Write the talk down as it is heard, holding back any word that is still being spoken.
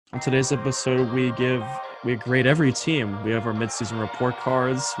On today's episode, we grade every team. We have our midseason report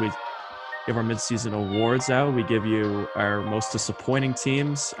cards. We give our midseason awards out. We give you our most disappointing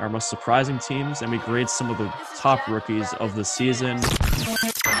teams, our most surprising teams, and we grade some of the top rookies of the season. Yeah,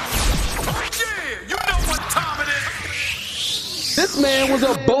 you know what time it is. This man was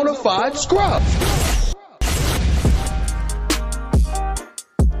a bona fide scrub.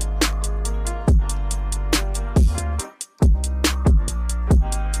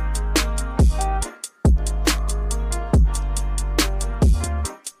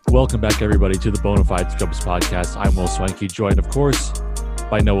 Welcome back, everybody, to the Bonafide Scrubs podcast. I'm Will Swanky, joined, of course,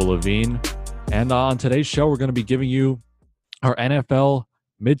 by Noah Levine. And on today's show, we're going to be giving you our NFL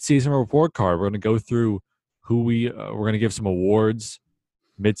midseason report card. We're going to go through we're going to give some awards,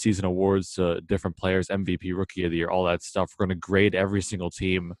 midseason awards to different players, MVP, Rookie of the Year, all that stuff. We're going to grade every single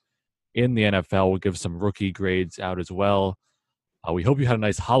team in the NFL. We'll give some rookie grades out as well. We hope you had a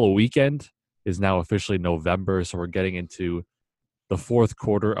nice Halloween weekend. It is now officially November, so we're getting into the fourth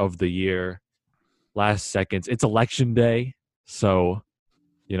quarter of the year, last seconds. It's election day, so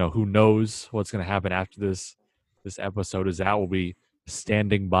who knows what's going to happen after this episode is out. We'll be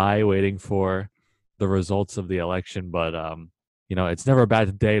standing by waiting for the results of the election, but it's never a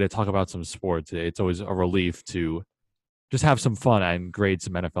bad day to talk about some sports. It's always a relief to just have some fun and grade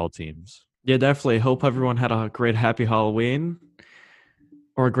some NFL teams. Yeah, definitely. Hope everyone had a great happy Halloween.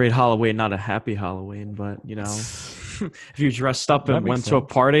 Or a great Halloween, not a happy Halloween, but if you dressed up and went to a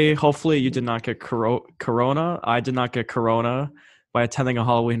party, hopefully you did not get corona. I did not get corona by attending a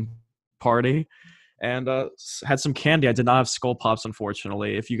Halloween party, and had some candy. I did not have Skull Pops,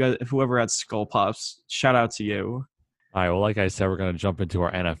 unfortunately. If whoever had Skull Pops, shout out to you. All right. Well, like I said, we're going to jump into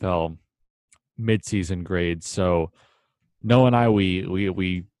our NFL midseason grades. So Noah and I,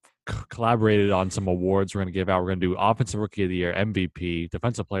 we collaborated on some awards we're going to give out. We're going to do Offensive Rookie of the Year, MVP,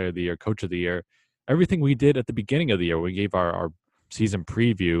 Defensive Player of the Year, Coach of the Year. Everything we did at the beginning of the year. We gave our season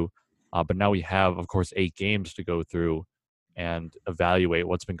preview, but now we have, of course, 8 games to go through and evaluate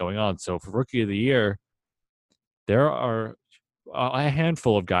what's been going on. So for Rookie of the Year, there are a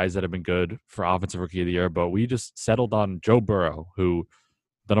handful of guys that have been good for Offensive Rookie of the Year, but we just settled on Joe Burrow, who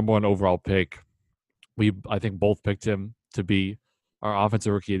the number 1 overall pick. I think both picked him to be our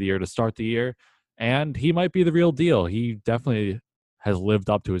Offensive Rookie of the Year to start the year, and he might be the real deal. He definitely has lived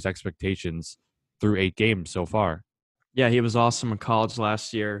up to his expectations through 8 games so far. Yeah, he was awesome in college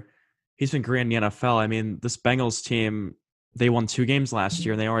last year. He's been great in the NFL. I mean, this Bengals team, they won 2 games last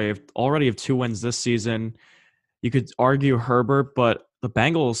year, and they already have 2 wins this season. You could argue Herbert, but the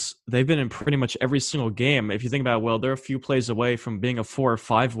Bengals, they've been in pretty much every single game. If you think about it, well, they're a few plays away from being a 4 or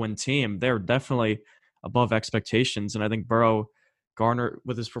 5 win team. They're definitely above expectations, and I think Burrow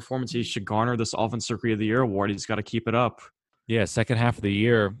with his performance, he should garner this Offensive Rookie of the Year award. He's got to keep it up. Yeah, second half of the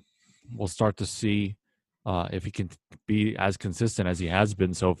year, we'll start to see if he can be as consistent as he has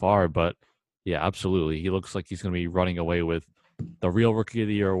been so far. But yeah, absolutely. He looks like he's going to be running away with the real Rookie of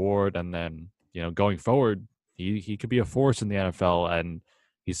the Year award. And then, going forward, he could be a force in the NFL, and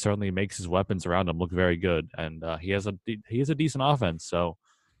he certainly makes his weapons around him look very good. And he has a decent offense. So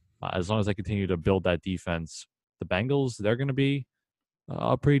as long as they continue to build that defense, the Bengals, they're going to be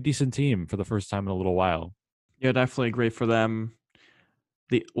a pretty decent team for the first time in a little while. Yeah, definitely great for them.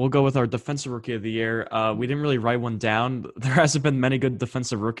 We'll go with our Defensive Rookie of the Year. We didn't really write one down. There hasn't been many good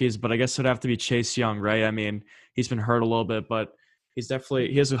defensive rookies, but I guess it'd have to be Chase Young, right? I mean, he's been hurt a little bit, but he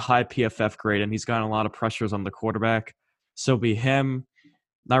has a high PFF grade, and he's gotten a lot of pressures on the quarterback. So be him.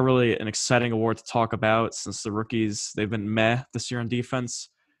 Not really an exciting award to talk about since the rookies, they've been meh this year on defense.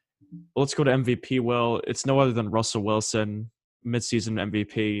 But let's go to MVP, Will. It's no other than Russell Wilson, midseason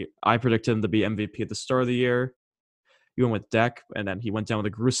MVP. I predicted him to be MVP at the start of the year. He went with Dak, and then he went down with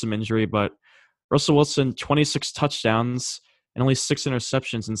a gruesome injury. But Russell Wilson, 26 touchdowns and only 6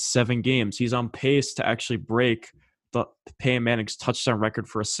 interceptions in 7 games. He's on pace to actually break the Peyton Manning's touchdown record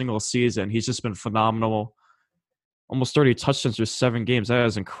for a single season. He's just been phenomenal. Almost 30 touchdowns through 7 games. That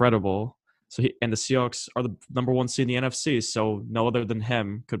is incredible. And the Seahawks are the number 1 seed in the NFC, so no other than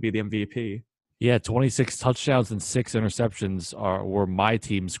him could be the MVP. Yeah, 26 touchdowns and 6 interceptions were my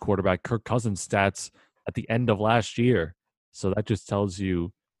team's quarterback Kirk Cousins' stats at the end of last year. So that just tells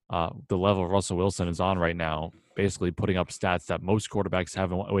you the level Russell Wilson is on right now, basically putting up stats that most quarterbacks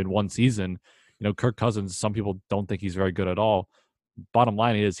have in one season. Kirk Cousins, some people don't think he's very good at all. Bottom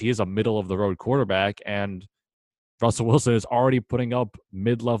line is he is a middle-of-the-road quarterback, and Russell Wilson is already putting up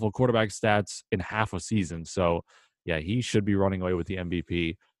mid-level quarterback stats in half a season. So, yeah, he should be running away with the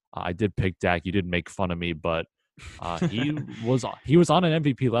MVP. I did pick Dak. You did make fun of me, but he was on an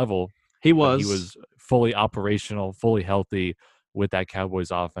MVP level. He was. He was fully operational, fully healthy. with that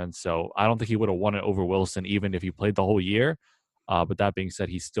Cowboys offense. So I don't think he would have won it over Wilson even if he played the whole year. But that being said,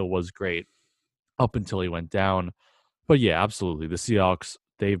 he still was great up until he went down. But yeah, absolutely. The Seahawks,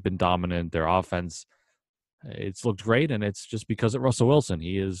 they've been dominant. Their offense, it's looked great, and it's just because of Russell Wilson.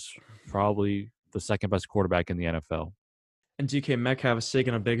 He is probably the second best quarterback in the NFL. And DK Metcalf has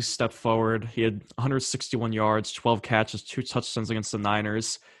taken a big step forward. He had 161 yards, 12 catches, 2 touchdowns against the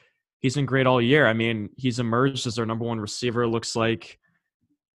Niners. He's been great all year. I mean, he's emerged as their number one receiver. Looks like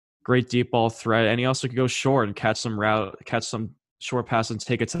great deep ball threat, and he also could go short and catch some short pass and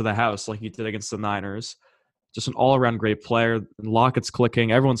take it to the house like he did against the Niners. Just an all-around great player. Lockett's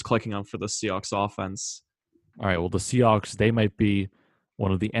clicking. Everyone's clicking on for the Seahawks offense. All right, well, the Seahawks, they might be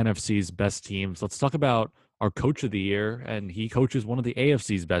one of the NFC's best teams. Let's talk about our coach of the year, and he coaches one of the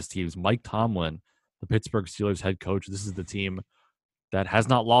AFC's best teams, Mike Tomlin, the Pittsburgh Steelers head coach. This is the team that has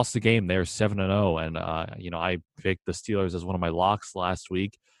not lost a game. They're 7-0, and I picked the Steelers as one of my locks last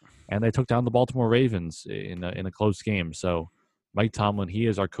week, and they took down the Baltimore Ravens in a close game. So Mike Tomlin, he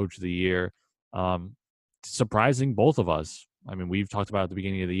is our coach of the year. Surprising both of us. I mean, we've talked about at the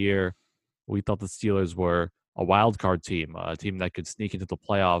beginning of the year, we thought the Steelers were a wild card team, a team that could sneak into the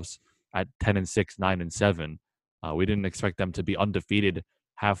playoffs at 10-6, 9-7. We didn't expect them to be undefeated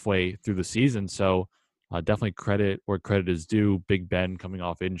halfway through the season. So definitely credit where credit is due. Big Ben coming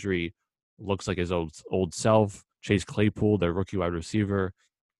off injury looks like his old self. Chase Claypool, their rookie wide receiver.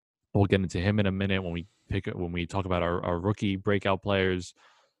 We'll get into him in a minute when we talk about our rookie breakout players.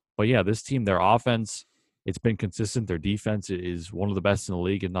 But yeah, this team, their offense, it's been consistent. Their defense is one of the best in the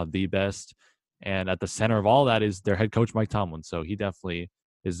league, if not the best. And at the center of all that is their head coach, Mike Tomlin. So he definitely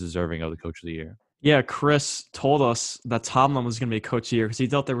is deserving of the coach of the year. Yeah, Chris told us that Tomlin was going to be coach of the year because he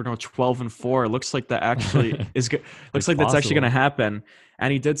thought they were going 12-4. It looks like that actually is good. Looks like that's actually going to happen.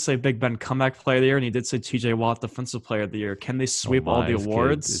 And he did say Big Ben comeback player of the year, and he did say TJ Watt defensive player of the year. Can they sweep all the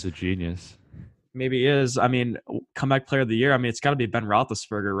awards? He's a genius. Maybe he is. I mean, comeback player of the year. I mean, it's got to be Ben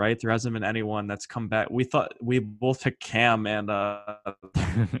Roethlisberger, right? There hasn't been anyone that's come back. We thought we both picked Cam, and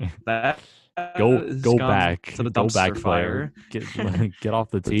that go back to the dumpster fire. Get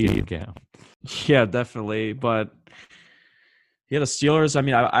off the team, Cam. Yeah, definitely. But yeah, the Steelers. I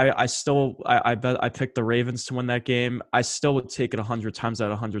mean, I bet I picked the Ravens to win that game. I still would take it 100 times out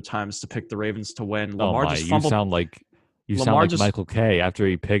of 100 times to pick the Ravens to win. Lamar just fumbled. You sound like Michael Kay after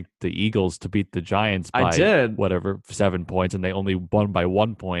he picked the Eagles to beat the Giants by 7 points, and they only won by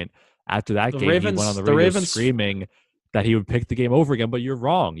 1 point. After that game, he went on the radio screaming that he would pick the game over again, but you're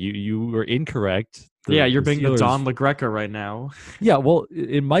wrong. You were incorrect. You're being the Don LaGreca right now. Yeah, well,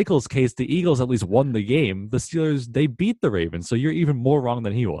 in Michael's case, the Eagles at least won the game. The Steelers, they beat the Ravens, so you're even more wrong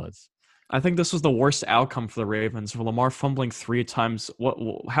than he was. I think this was the worst outcome for the Ravens. For Lamar fumbling 3 times.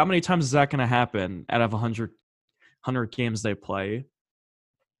 How many times is that going to happen out of 100 games they play?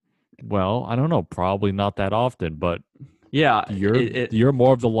 Well, I don't know. Probably not that often, but yeah, you're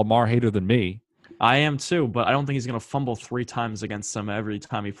more of the Lamar hater than me. I am too, but I don't think he's going to fumble 3 times against them every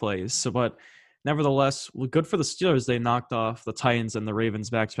time he plays. So, but nevertheless, good for the Steelers. They knocked off the Titans and the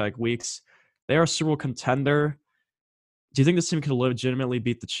Ravens back-to-back weeks. They are a Super Bowl contender. Do you think this team could legitimately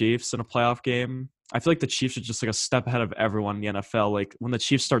beat the Chiefs in a playoff game? I feel like the Chiefs are just like a step ahead of everyone in the NFL. Like when the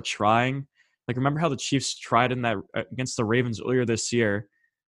Chiefs start trying, like remember how the Chiefs tried in that against the Ravens earlier this year?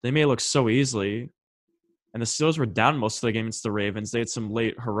 They made it look so easily. And the Steelers were down most of the game against the Ravens. They had some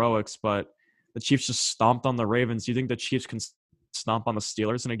late heroics, but the Chiefs just stomped on the Ravens. Do you think the Chiefs can stomp on the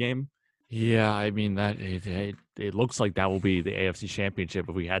Steelers in a game? Yeah, I mean that it looks like that will be the AFC Championship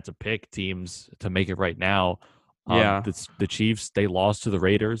if we had to pick teams to make it right now. Yeah, the Chiefs, they lost to the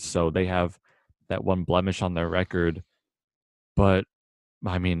Raiders, so they have that one blemish on their record. But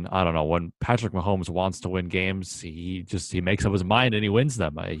I mean, I don't know. When Patrick Mahomes wants to win games, he makes up his mind and he wins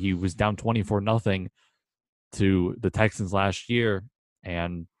them. He was down 24-0 to the Texans last year,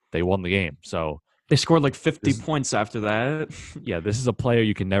 and they won the game. So they scored like 50 points after that. Yeah, this is a player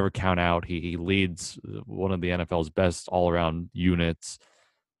you can never count out. He leads one of the NFL's best all-around units.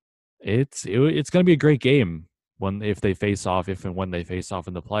 It's going to be a great game if and when they face off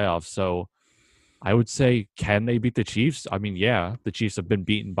in the playoffs. So I would say, can they beat the Chiefs? I mean, yeah, the Chiefs have been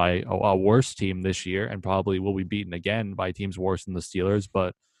beaten by a worse team this year and probably will be beaten again by teams worse than the Steelers.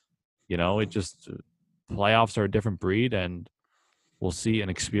 But, playoffs are a different breed, and we'll see an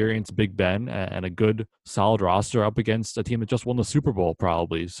experienced Big Ben and a good, solid roster up against a team that just won the Super Bowl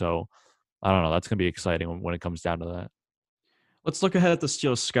probably. So, I don't know. That's going to be exciting when it comes down to that. Let's look ahead at the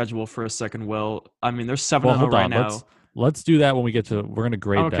Steelers' schedule for a second, Will. I mean, they're 7-0 right now. Let's do that when we get to. We're going to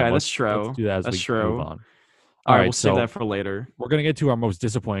grade them. Okay, that's true. Let's do that as we move on. All right, we'll save that for later. We're going to get to our most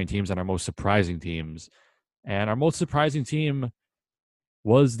disappointing teams and our most surprising teams. And our most surprising team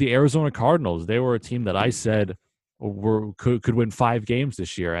was the Arizona Cardinals. They were a team that I said could win 5 games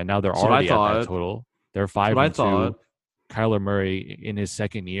this year, and now they're That's what I already at that thought. total. They're That's what five I and two. thought. Kyler Murray in his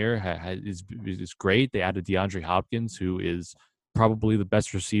second year is great. They added DeAndre Hopkins, who is probably the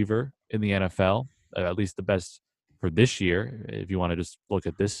best receiver in the NFL, at least the best for this year, if you want to just look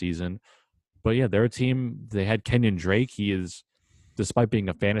at this season. But yeah, they're a team. They had Kenyon Drake. He is, despite being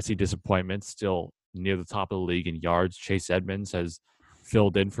a fantasy disappointment, still near the top of the league in yards. Chase Edmonds has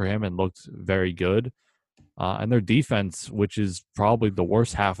filled in for him and looked very good. And their defense, which is probably the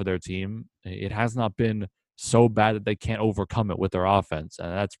worst half of their team, it has not been so bad that they can't overcome it with their offense.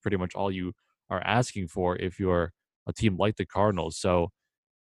 And that's pretty much all you are asking for if you're a team like the Cardinals. So,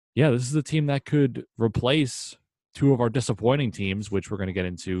 yeah, this is a team that could replace two of our disappointing teams, which we're going to get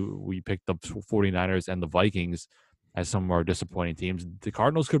into. We picked the 49ers and the Vikings as some of our disappointing teams. The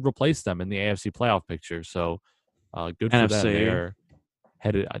Cardinals could replace them in the AFC playoff picture. So, good for them. They NFC. are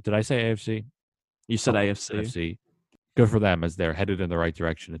headed. Did I say AFC? You said Oh, AFC. NFC. Good for them as they're headed in the right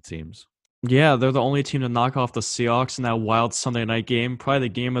direction, it seems. Yeah, they're the only team to knock off the Seahawks in that wild Sunday night game. Probably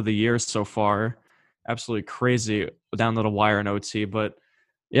the game of the year so far. Absolutely crazy down to the wire in OT. But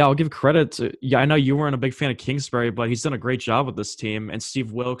yeah, I'll give credit to. Yeah, I know you weren't a big fan of Kingsbury, but he's done a great job with this team. And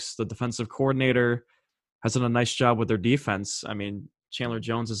Steve Wilkes, the defensive coordinator, has done a nice job with their defense. I mean, Chandler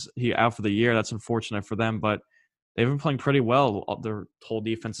Jones is he out for the year. That's unfortunate for them, but they've been playing pretty well. Their whole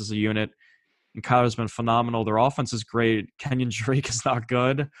defense as a unit. And Kyler's been phenomenal. Their offense is great. Kenyon Drake is not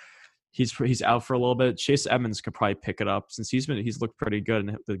good. He's out for a little bit. Chase Edmonds could probably pick it up since he's looked pretty good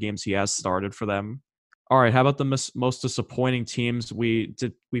in the games he has started for them. All right, how about the most disappointing teams? We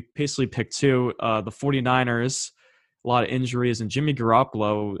basically picked two. The 49ers, a lot of injuries, and Jimmy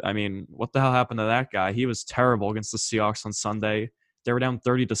Garoppolo. I mean, what the hell happened to that guy? He was terrible against the Seahawks on Sunday. They were down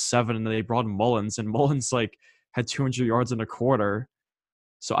 30-7, and they brought in Mullins, and Mullins like had 200 yards in a quarter.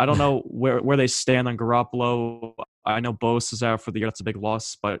 So I don't know where they stand on Garoppolo. I know Bose is out for the year. That's a big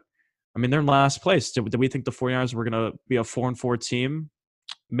loss, but I mean, they're in last place. Did we think the 49ers were going to be a 4-4 team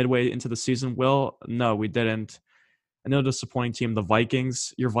midway into the season? Will? No, we didn't. Another disappointing team, the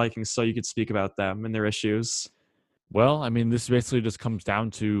Vikings. Your Vikings, so you could speak about them and their issues. Well, I mean, this basically just comes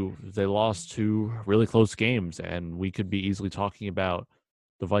down to they lost two really close games, and we could be easily talking about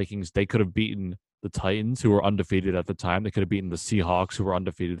the Vikings. They could have beaten the Titans, who were undefeated at the time. They could have beaten the Seahawks, who were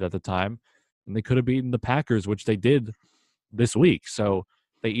undefeated at the time. And they could have beaten the Packers, which they did this week. So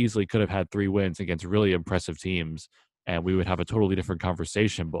they easily could have had 3 wins against really impressive teams, and we would have a totally different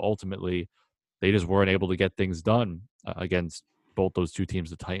conversation. But ultimately, they just weren't able to get things done against both those two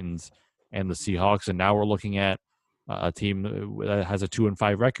teams, the Titans and the Seahawks. And now we're looking at a team that has a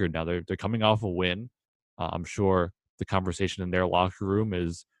 2-5 record. Now they're coming off a win. I'm sure the conversation in their locker room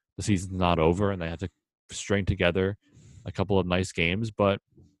is the season's not over, and they have to string together a couple of nice games. But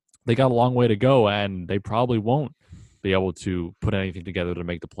they got a long way to go, and they probably won't be able to put anything together to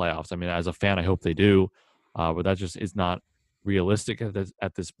make the playoffs. I mean, as a fan, I hope they do, but that just is not realistic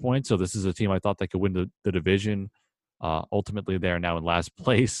at this point. So this is a team I thought that could win the division. Ultimately, they are now in last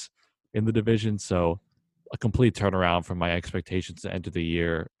place in the division. So a complete turnaround from my expectations to enter the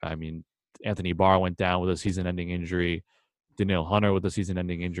year. I mean, Anthony Barr went down with a season-ending injury. Danielle Hunter with a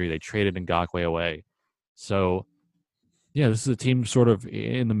season-ending injury. They traded Ngakoue away. So, yeah, this is a team sort of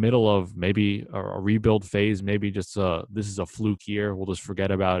in the middle of maybe a rebuild phase. Maybe just this is a fluke year. We'll just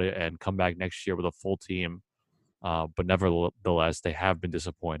forget about it and come back next year with a full team. But nevertheless, they have been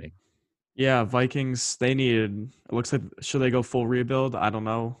disappointing. Yeah, Vikings. They needed. It looks like should they go full rebuild? I don't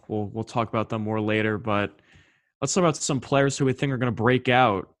know. We'll talk about them more later. But let's talk about some players who we think are going to break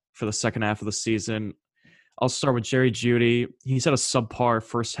out for the second half of the season. I'll start with Jerry Jeudy. He's had a subpar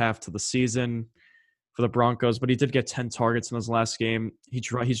first half to the season for the Broncos, but he did get 10 targets in his last game.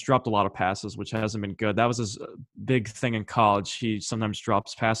 He's dropped a lot of passes, which hasn't been good. That was his big thing in college. He sometimes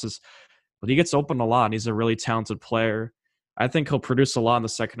drops passes, but he gets open a lot, and he's a really talented player. I think he'll produce a lot in the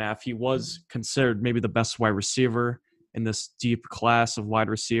second half. He was considered maybe the best wide receiver in this deep class of wide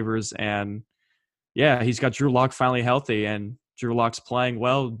receivers, and yeah, he's got Drew Lock finally healthy, and Drew Lock's playing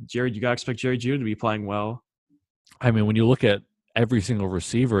well. Jerry, you got to expect Jerry Jeudy to be playing well. I mean, when you look at every single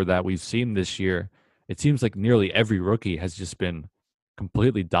receiver that we've seen this year, it seems like nearly every rookie has just been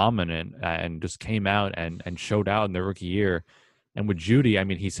completely dominant and just came out and showed out in their rookie year. And with Judy, I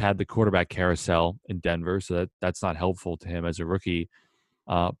mean, he's had the quarterback carousel in Denver, so that's not helpful to him as a rookie.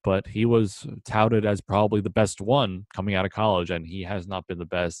 But he was touted as probably the best one coming out of college, and he has not been the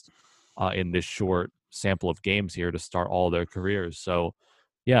best in this short sample of games here to start all their careers. So,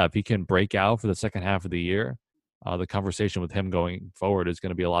 yeah, if he can break out for the second half of the year, the conversation with him going forward is going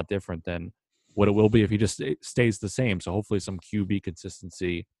to be a lot different than what it will be if he just stays the same. So hopefully some QB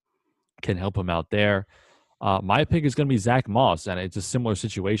consistency can help him out there. My pick is going to be Zach Moss, and it's a similar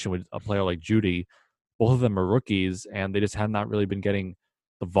situation with a player like Judy. Both of them are rookies, and they just have not really been getting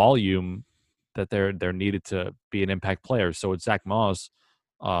the volume that they're needed to be an impact player. So with Zach Moss,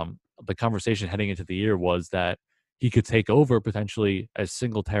 the conversation heading into the year was that he could take over potentially as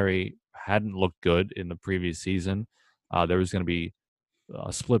Singletary hadn't looked good in the previous season. There was going to be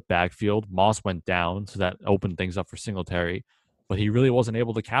a split backfield. Moss went down, so that opened things up for Singletary, but he really wasn't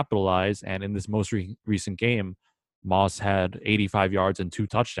able to capitalize. And in this most recent game, Moss had 85 yards and 2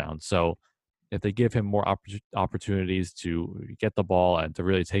 touchdowns. So if they give him more opportunities to get the ball and to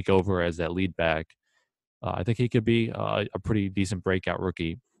really take over as that lead back, I think he could be a pretty decent breakout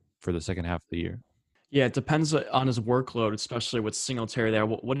rookie for the second half of the year. Yeah, it depends on his workload, especially with Singletary there.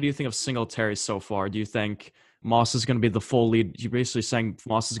 What do you think of Singletary so far? Do you think Moss is going to be the full lead? You're basically saying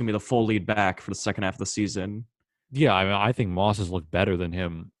Moss is going to be the full lead back for the second half of the season. Yeah, I mean, I think Moss has looked better than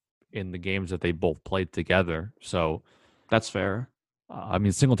him in the games that they both played together. So, That's fair. I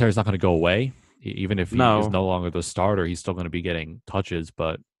mean, Singletary's not going to go away. Even if he is No. no longer the starter, he's still going to be getting touches.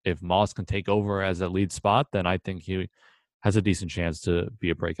 But if Moss can take over as a lead spot, then I think he has a decent chance to be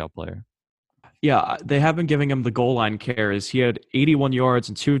a breakout player. Yeah, they have been giving him the goal line carries. He had 81 yards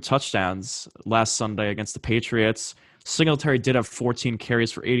and 2 touchdowns last Sunday against the Patriots. Singletary did have 14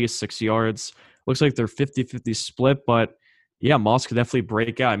 carries for 86 yards. Looks like they're 50-50 split, but yeah, Moss could definitely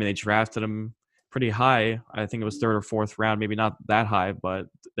break out. I mean, they drafted him pretty high. I think it was third or fourth round, maybe not that high, but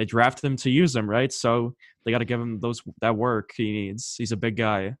they drafted him to use him, right? So they got to give him that work he needs. He's a big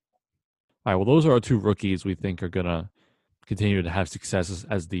guy. All right, well, those are our 2 rookies we think are going to continue to have success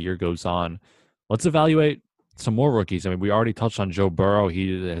as the year goes on. Let's evaluate some more rookies. I mean, we already touched on Joe Burrow.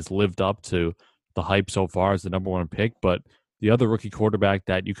 He has lived up to the hype so far as the number 1 pick, but the other rookie quarterback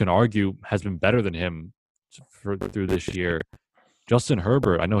that you can argue has been better than him through this year, Justin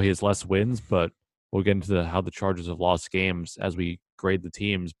Herbert. I know he has less wins, but we'll get into how the Chargers have lost games as we grade the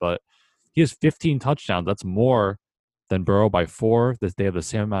teams, but he has 15 touchdowns. That's more than Burrow by 4. They have the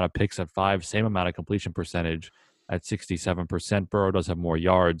same amount of picks at 5, same amount of completion percentage at 67%. Burrow does have more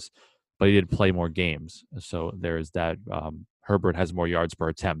yards, but he did play more games. So there is that. Herbert has more yards per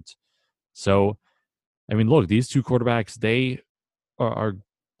attempt. So, I mean, look, these 2 quarterbacks, they are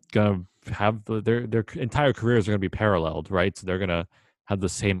going to have their entire careers are going to be paralleled, right? So they're going to have the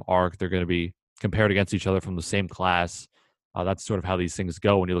same arc. They're going to be compared against each other from the same class. That's sort of how these things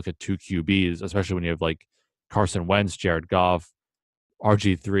go when you look at 2 QBs, especially when you have like Carson Wentz, Jared Goff,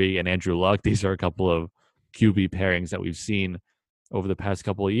 RG3, and Andrew Luck. These are a couple of QB pairings that we've seen over the past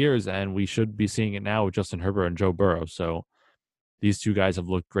couple of years, and we should be seeing it now with Justin Herbert and Joe Burrow. So these 2 guys have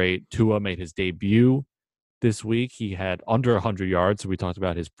looked great. Tua made his debut this week. He had under 100 yards. So we talked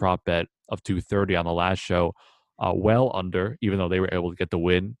about his prop bet of 230 on the last show. Well under, even though they were able to get the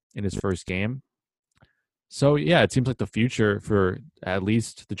win in his first game. So yeah, it seems like the future for at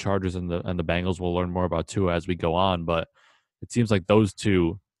least the Chargers and the Bengals. We'll learn more about Tua as we go on, but it seems like those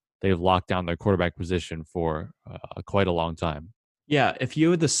 2, they've locked down their quarterback position for quite a long time. Yeah, if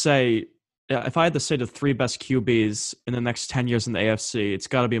you had to say, if I had to say the 3 best QBs in the next 10 years in the AFC, it's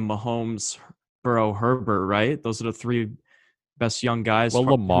got to be Mahomes, Burrow, Herbert, right? Those are the 3 best young guys Well,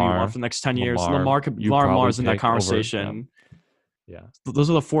 who you Lamar, want for the next 10 years. you Lamar's in that probably pick over. conversation. Yeah. Those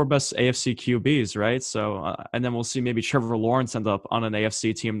are the 4 best AFC QBs, right? So, and then we'll see maybe Trevor Lawrence end up on an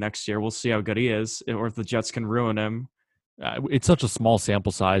AFC team next year. We'll see how good he is, or if the Jets can ruin him. It's such a small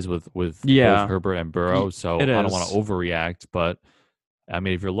sample size with both Herbert and Burrow, so I don't want to overreact. But I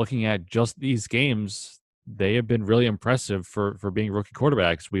mean, if you're looking at just these games, they have been really impressive for being rookie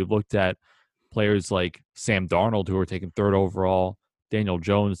quarterbacks. We looked at players like Sam Darnold, who were taken 3rd overall, Daniel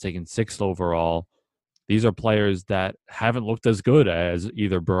Jones taken 6th overall. These are players that haven't looked as good as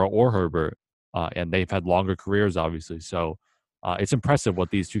either Burrow or Herbert, and they've had longer careers, obviously. So it's impressive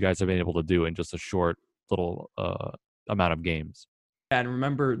what these 2 guys have been able to do in just a short little amount of games. And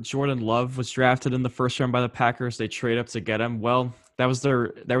remember, Jordan Love was drafted in the first round by the Packers. They trade up to get him. Well, that was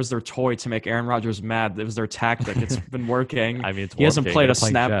their toy to make Aaron Rodgers mad. It was their tactic. It's been working. I mean, he hasn't played a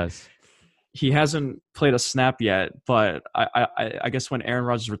snap. Chess. He hasn't played a snap yet, but I guess when Aaron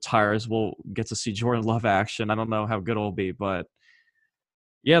Rodgers retires, we'll get to see Jordan Love action. I don't know how good it'll be, but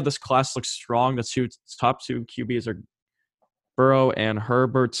yeah, this class looks strong. The top 2 QBs are Burrow and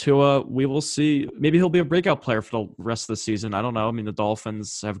Herbert. Tua, we will see. Maybe he'll be a breakout player for the rest of the season. I don't know. I mean, the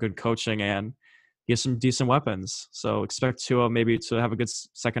Dolphins have good coaching and he has some decent weapons. So expect Tua maybe to have a good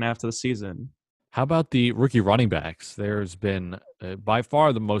second half of the season. How about the rookie running backs? There's been by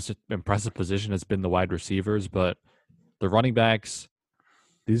far the most impressive position has been the wide receivers, but the running backs,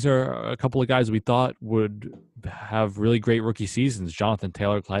 these are a couple of guys we thought would have really great rookie seasons. Jonathan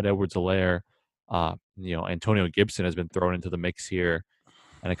Taylor, Clyde Edwards-Helaire, Antonio Gibson has been thrown into the mix here,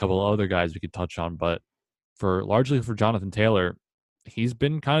 and a couple of other guys we could touch on. But largely for Jonathan Taylor, he's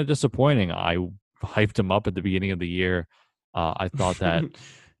been kind of disappointing. I hyped him up at the beginning of the year. I thought that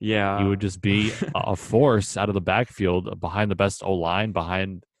he Yeah. would just be a force out of the backfield behind the best O-line,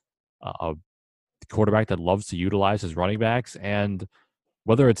 behind a quarterback that loves to utilize his running backs. And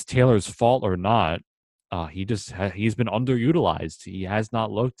whether it's Taylor's fault or not, he's been underutilized. He has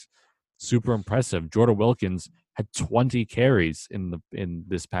not looked super impressive. Jordan Wilkins had 20 carries in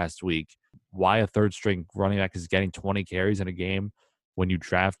this past week. Why a third string running back is getting 20 carries in a game when you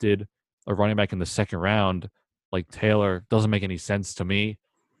drafted a running back in the second round like Taylor doesn't make any sense to me.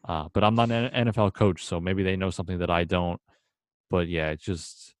 But I'm not an NFL coach, so maybe they know something that I don't. But yeah, it's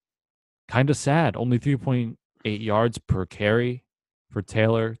just kind of sad. Only 3.8 yards per carry for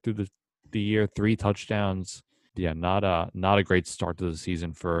Taylor through the year, 3 touchdowns. Yeah, not a great start to the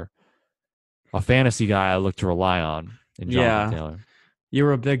season for a fantasy guy I look to rely on in Jonathan Yeah. Taylor. You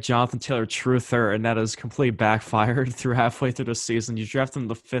were a big Jonathan Taylor truther, and that has completely backfired through halfway through the season. You drafted him in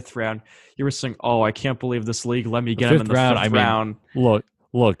the 5th round. You were saying, "Oh, I can't believe this league let me The get him in fifth the round, 5th I mean, round."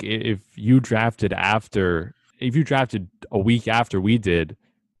 look, if you drafted a week after we did,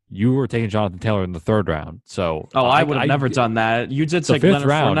 you were taking Jonathan Taylor in the 3rd round. So Oh, I would have never done that. You did the take fifth Leonard Fournette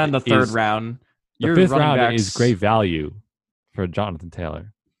round in the 3rd is round. the Your fifth running round is backs, great value for Jonathan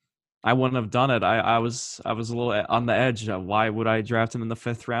Taylor. I wouldn't have done it. I was a little on the edge. Why would I draft him in the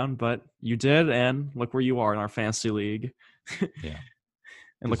 5th round? But you did, and look where you are in our fantasy league, Yeah,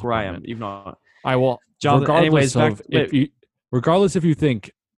 and look where I am. disappointment. Even though I will, Jonathan. Anyways, back. Wait. regardless if you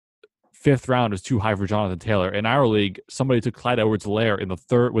think 5th round is too high for Jonathan Taylor, in our league, somebody took Clyde Edwards-Helaire in the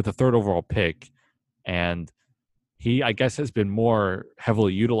 3rd with the 3rd overall pick, and he, I guess, has been more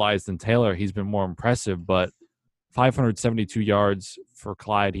heavily utilized than Taylor. He's been more impressive, but 572 yards for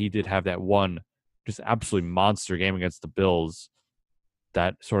Clyde. He did have that one just absolutely monster game against the Bills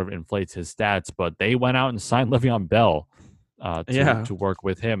that sort of inflates his stats, but they went out and signed Le'Veon Bell Yeah. to work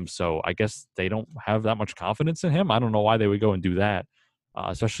with him. So I guess they don't have that much confidence in him. I don't know why they would go and do that,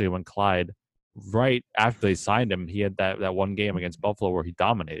 especially when Clyde, right after they signed him, he had that one game against Buffalo where he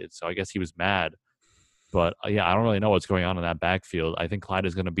dominated. So I guess he was mad. But yeah, I don't really know what's going on in that backfield. I think Clyde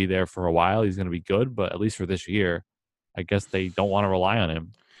is going to be there for a while. He's going to be good, but at least for this year, I guess they don't want to rely on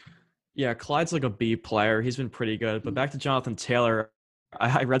him. Yeah, Clyde's like a B player. He's been pretty good. But back to Jonathan Taylor.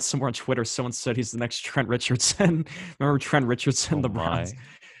 I read somewhere on Twitter, someone said he's the next Trent Richardson. Remember Trent Richardson, Oh the Browns? my.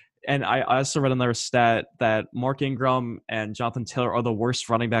 And I also read another stat that Mark Ingram and Jonathan Taylor are the worst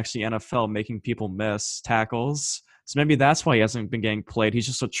running backs in the NFL, making people miss tackles. So maybe that's why he hasn't been getting played. He's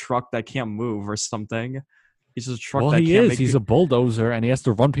just a truck that can't move or something. He's just a truck Well, that he can't is. make He's a people. bulldozer, and he has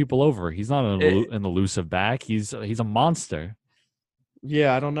to run people over. He's not an elusive back. He's a monster.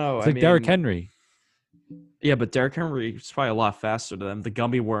 Yeah, I don't know. It's I like Derrick mean, Henry. yeah, but Derrick Henry is probably a lot faster than him. The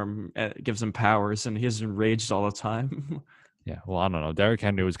gummy worm gives him powers, and he's enraged all the time. Yeah. Well, I don't know. Derrick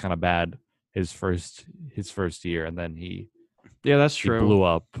Henry was kind of bad his first year, and then Yeah, that's he true. blew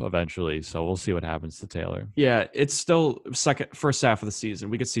up eventually. So we'll see what happens to Taylor. Yeah, it's still first half of the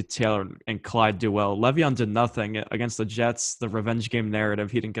season. We could see Taylor and Clyde do well. Le'Veon did nothing against the Jets. The revenge game narrative,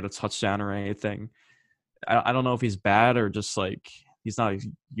 he didn't get a touchdown or anything. I don't know if he's bad or just like he's not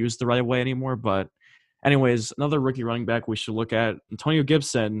used the right way anymore. But anyways, another rookie running back we should look at, Antonio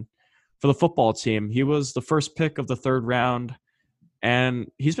Gibson for the football team. He was the first pick of the 3rd round, and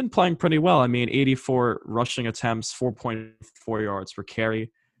he's been playing pretty well. I mean, 84 rushing attempts, 4.4 yards per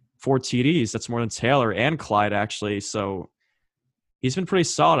carry, 4 TDs. That's more than Taylor and Clyde, actually. So he's been pretty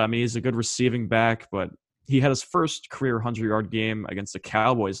solid. I mean, he's a good receiving back, but he had his first career 100-yard game against the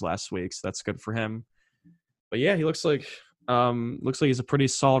Cowboys last week, so that's good for him. But yeah, he looks like he's a pretty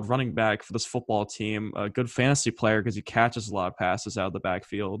solid running back for this football team. A good fantasy player because he catches a lot of passes out of the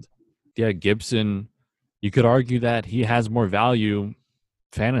backfield. Yeah, Gibson. You could argue that he has more value,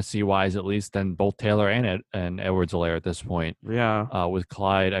 fantasy wise at least, than both Taylor and Edwards-Helaire at this point. Yeah. With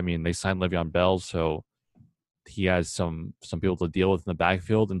Clyde, I mean, they signed Le'Veon Bell, so he has some people to deal with in the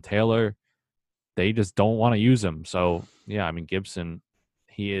backfield. And Taylor, they just don't want to use him. So yeah, I mean, Gibson,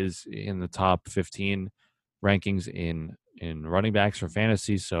 he is in the top 15 rankings in running backs for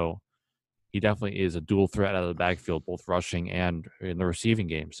fantasy. So he definitely is a dual threat out of the backfield, both rushing and in the receiving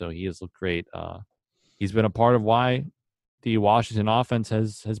game. So he has looked great. He's been a part of why the Washington offense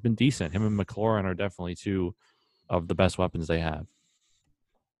has been decent. Him and McLaurin are definitely two of the best weapons they have.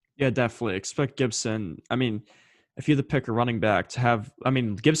 Yeah, definitely. Expect Gibson. I mean, if you had to pick a running back to have, I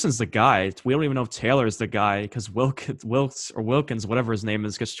mean, Gibson's the guy. We don't even know if Taylor's the guy because Wilkins, whatever his name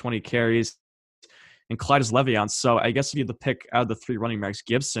is, gets 20 carries, and Clyde is Le'Veon. So I guess if you had to pick out of the three running backs,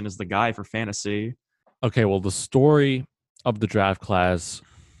 Gibson is the guy for fantasy. Okay, well, the story of the draft class,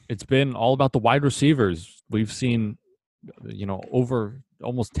 it's been all about the wide receivers. We've seen, over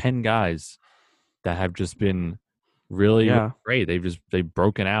almost 10 guys that have just been really, really Yeah. great. They've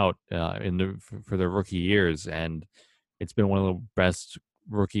broken out for their rookie years, and it's been one of the best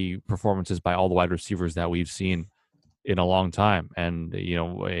rookie performances by all the wide receivers that we've seen in a long time. And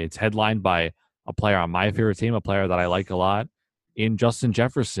it's headlined by a player on my favorite team, a player that I like a lot, in Justin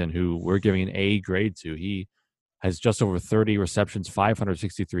Jefferson, who we're giving an A grade to. He has just over 30 receptions,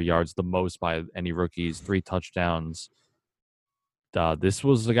 563 yards, the most by any rookies, 3 touchdowns. This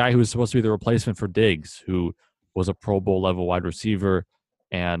was the guy who was supposed to be the replacement for Diggs, who was a Pro Bowl level wide receiver.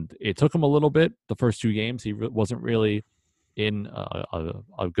 And it took him a little bit the first 2 games. He wasn't really in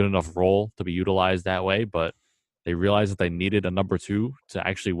a good enough role to be utilized that way, but they realized that they needed a number 2 to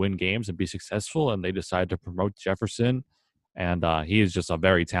actually win games and be successful, and they decided to promote Jefferson. And he is just a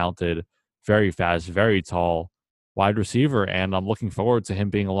very talented, very fast, very tall wide receiver, and I'm looking forward to him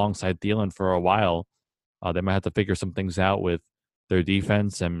being alongside Thielen for a while. They might have to figure some things out with their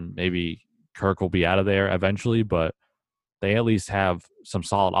defense, and maybe Kirk will be out of there eventually, but they at least have some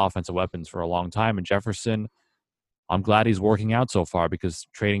solid offensive weapons for a long time. And Jefferson, I'm glad he's working out so far because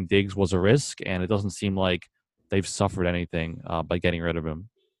trading Diggs was a risk, and it doesn't seem like they've suffered anything by getting rid of him.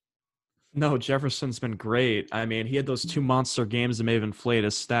 No, Jefferson's been great. I mean, he had those 2 monster games that may have inflated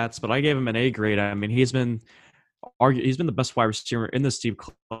his stats, but I gave him an A grade. I mean, he's been the best wide receiver in this deep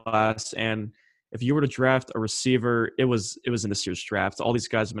class. And if you were to draft a receiver, it was in this year's draft. All these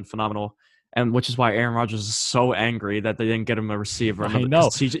guys have been phenomenal, and which is why Aaron Rodgers is so angry that they didn't get him a receiver. I know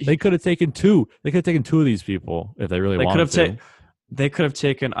they could have taken two. They could have taken 2 of these people if they really they could wanted have to. taken. They could have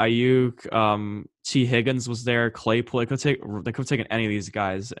taken Ayuk. T. Higgins was there. Claypool. They could have taken any of these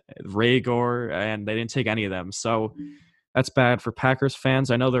guys. Raygor, and they didn't take any of them. So that's bad for Packers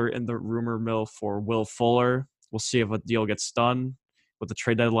fans. I know they're in the rumor mill for Will Fuller. We'll see if a deal gets done with the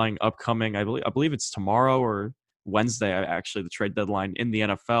trade deadline upcoming. I believe it's tomorrow or Wednesday. Actually, the trade deadline in the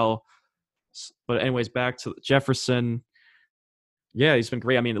NFL. But anyways, back to Jefferson. Yeah, he's been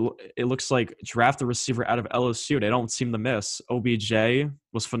great. I mean, it looks like draft a receiver out of LSU. They don't seem to miss. OBJ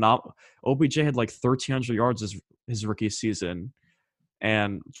was phenomenal. OBJ had like 1,300 yards his rookie season,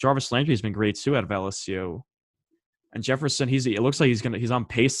 and Jarvis Landry's been great too out of LSU. And Jefferson, it looks like he's on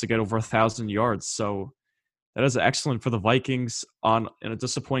pace to get over 1,000 yards. So that is excellent for the Vikings in a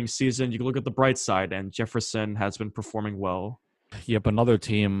disappointing season. You can look at the bright side, and Jefferson has been performing well. Yep, another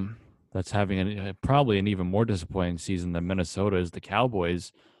team that's having probably an even more disappointing season than Minnesota is the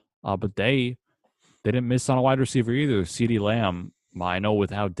Cowboys. But they didn't miss on a wide receiver either. CeeDee Lamb, I know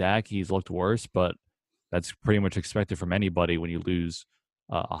without Dak, he's looked worse, but that's pretty much expected from anybody when you lose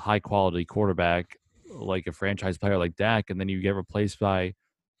a high-quality quarterback like a franchise player like Dak, and then you get replaced by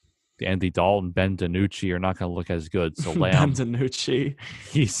Andy Dalton, Ben DiNucci are not going to look as good. So Lamb, Ben DiNucci,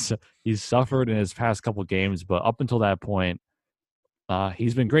 he's suffered in his past couple games, but up until that point,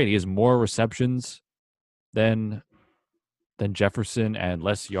 he's been great. He has more receptions than Jefferson and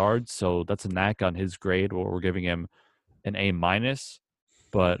less yards, so that's a knack on his grade. Where we're giving him an A minus,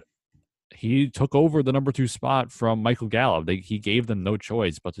 but he took over the number 2 spot from Michael Gallup. He gave them no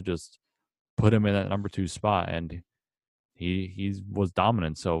choice but to just put him in that number 2 spot, and he was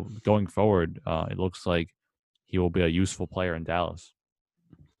dominant. So going forward, it looks like he will be a useful player in Dallas.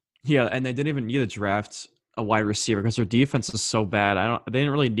 Yeah, and they didn't even need to draft a wide receiver because their defense is so bad. They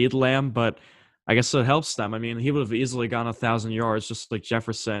didn't really need Lamb, but I guess it helps them. I mean, he would have easily gone 1,000 yards just like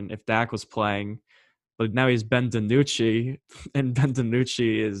Jefferson if Dak was playing. But now he's Ben DiNucci, and Ben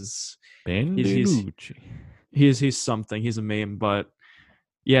DiNucci is he's something. He's a meme, but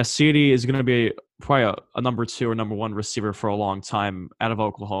yeah, CeeDee is going to be probably a number 2 or number 1 receiver for a long time out of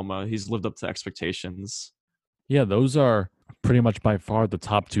Oklahoma. He's lived up to expectations. Yeah, those are pretty much by far the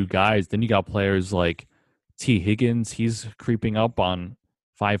top 2 guys. Then you got players like T. Higgins. He's creeping up on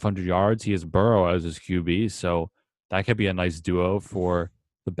 500 yards. He has Burrow as his QB, so that could be a nice duo for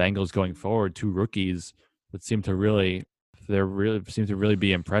the Bengals going forward. 2 rookies that seem to really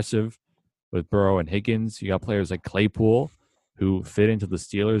be impressive with Burrow and Higgins. You got players like Claypool who fit into the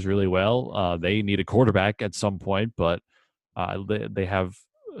Steelers really well. They need a quarterback at some point, but they have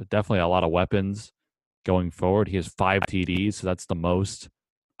definitely a lot of weapons going forward. He has 5 TDs, so that's the most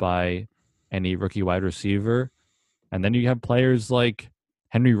by any rookie wide receiver. And then you have players like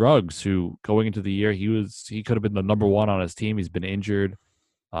Henry Ruggs, who going into the year, he could have been the number 1 on his team. He's been injured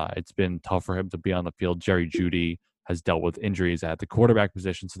It's been tough for him to be on the field. Jerry Jeudy has dealt with injuries at the quarterback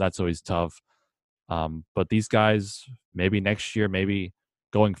position, so that's always tough. But these guys, maybe next year, maybe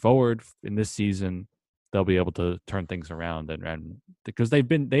going forward in this season, they'll be able to turn things around, and because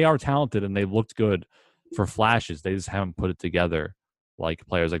they are talented and they've looked good for flashes. They just haven't put it together like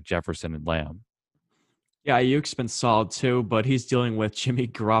players like Jefferson and Lamb. Yeah, Ayuk's been solid too, but he's dealing with Jimmy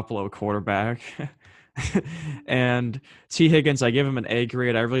Garoppolo quarterback. And T. Higgins, I gave him an A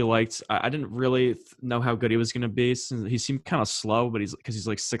grade. I really liked. I didn't really know how good he was going to be. Since he seemed kind of slow, but he's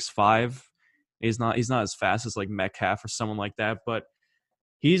like 6'5". He's not as fast as like Metcalf or someone like that. But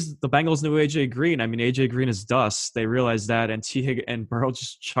he's the Bengals' new AJ Green. I mean, AJ Green is dust. They realize that, and and Burrow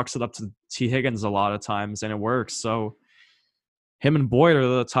just chucks it up to T. Higgins a lot of times, and it works. So him and Boyd are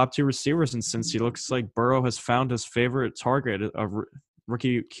the top two receivers, and since he looks like Burrow has found his favorite target, a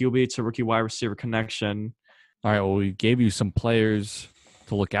rookie QB to rookie wide receiver connection. All right, well, we gave you some players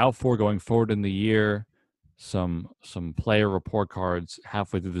to look out for going forward in the year, some player report cards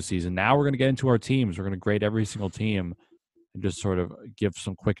halfway through the season. Now we're going to get into our teams. We're going to grade every single team and just sort of give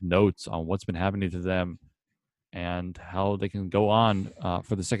some quick notes on what's been happening to them and how they can go on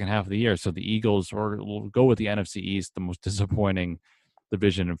for the second half of the year. So the Eagles, or we'll go with the NFC East, the most disappointing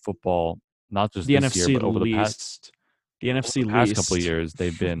division in football, not just The this year, NFC but over the past least. The NFC past couple of least. years,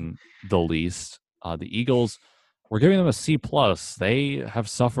 they've been the least. The Eagles, we're giving them a C plus. They have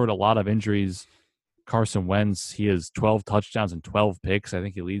suffered a lot of injuries. Carson Wentz, he has 12 touchdowns and 12 picks. I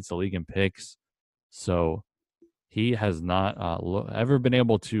think he leads the league in picks. So he has not ever been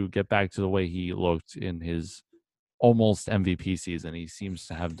able to get back to the way he looked in his almost MVP season. He seems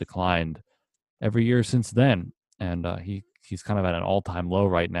to have declined every year since then, and he's kind of at an all-time low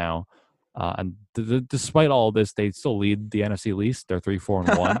right now. And despite all this, they still lead the NFC East. They're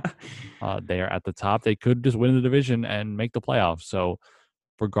 3-4-1. They are at the top. They could just win the division and make the playoffs. So,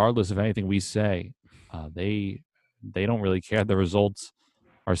 regardless of anything we say, they don't really care. The results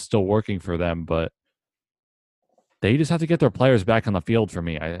are still working for them, but they just have to get their players back on the field for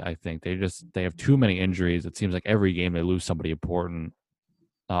me. I think they have too many injuries. It seems like every game they lose somebody important.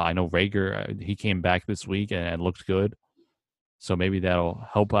 I know Rager, he came back this week and looked good. So maybe that'll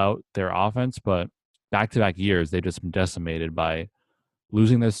help out their offense. But back-to-back years, they've just been decimated by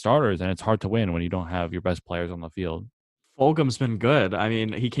losing their starters. And it's hard to win when you don't have your best players on the field. Fulgham's been good. I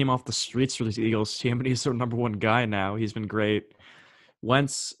mean, he came off the streets for the Eagles team, and he's their number one guy now. He's been great.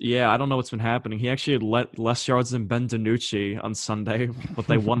 Wentz, yeah, I don't know what's been happening. He actually had less yards than Ben DiNucci on Sunday, but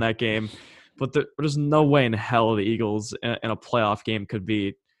they won that game. But there's no way in hell the Eagles in a playoff game could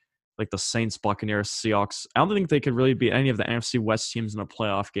beat like the Saints, Buccaneers, Seahawks. I don't think they could really beat any of the NFC West teams in a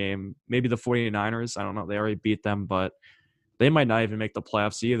playoff game. Maybe the 49ers. I don't know. They already beat them, but they might not even make the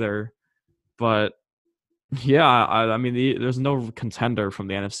playoffs either. But yeah, I mean, there's no contender from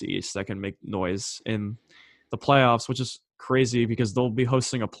the NFC East that can make noise in the playoffs, which is crazy because they'll be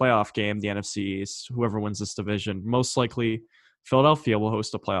hosting a playoff game, the NFC East, whoever wins this division. Most likely, Philadelphia will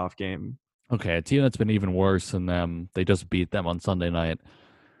host a playoff game. Okay, a team that's been even worse than them, they just beat them on Sunday night.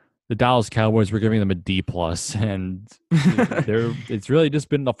 The Dallas Cowboys, were giving them a D plus, and it's really just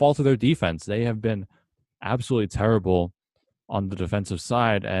been the fault of their defense. They have been absolutely terrible on the defensive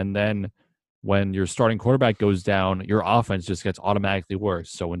side, and then when your starting quarterback goes down, your offense just gets automatically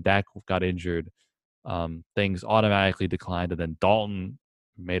worse. So when Dak got injured, things automatically declined, and then Dalton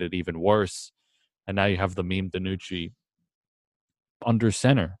made it even worse. And now you have the meme DiNucci under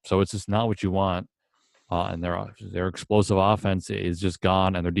center. So it's just not what you want. And their explosive offense is just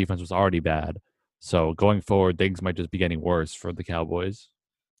gone, and their defense was already bad. So going forward, things might just be getting worse for the Cowboys.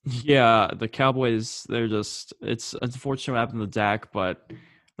 Yeah, the Cowboys, it's unfortunate what happened to Dak, but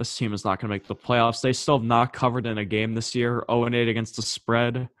this team is not going to make the playoffs. They still have not covered in a game this year, 0-8 against the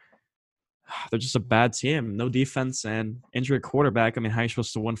spread. They're just a bad team. No defense and injury at quarterback. I mean, how are you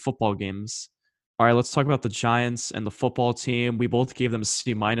supposed to win football games? All right, let's talk about the Giants and the football team. We both gave them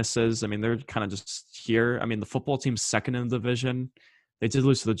C minuses. I mean, they're kind of just here. I mean, the football team's second in the division. They did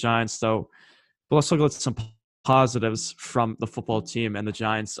lose to the Giants, though. But let's look at some positives from the football team and the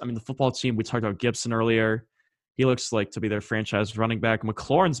Giants. I mean, the football team, we talked about Gibson earlier. He looks like to be their franchise running back.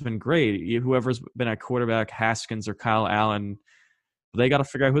 McLaurin's been great. Whoever's been at quarterback, Haskins or Kyle Allen, they got to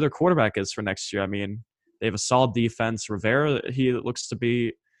figure out who their quarterback is for next year. I mean, they have a solid defense. Rivera, he looks to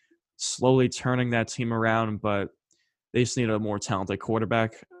be slowly turning that team around, but they just need a more talented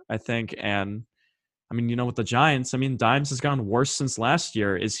quarterback, I think. And I mean, with the Giants, I mean, Dimes has gone worse since last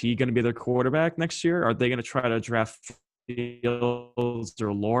year. Is he going to be their quarterback next year? Are they going to try to draft Fields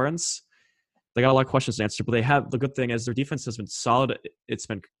or Lawrence? They got a lot of questions to answer, but the good thing is their defense has been solid. It's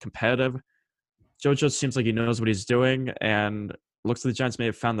been competitive. JoJo seems like he knows what he's doing, and looks like the Giants may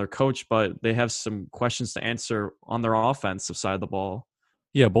have found their coach, but they have some questions to answer on their offensive side of the ball.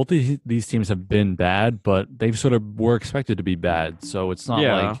 Yeah, both these teams have been bad, but they've sort of were expected to be bad. So it's not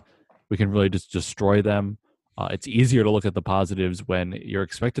Yeah, like we can really just destroy them. It's easier to look at the positives when you're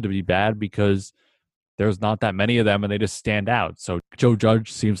expected to be bad because there's not that many of them and they just stand out. So Joe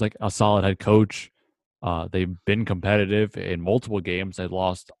Judge seems like a solid head coach. They've been competitive in multiple games. They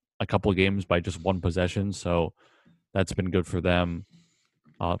lost a couple of games by just one possession, so that's been good for them.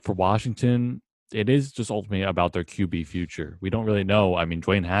 For Washington, it is just ultimately about their QB future. We don't really know. I mean,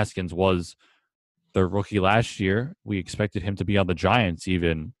 Dwayne Haskins was their rookie last year. We expected him to be on the Giants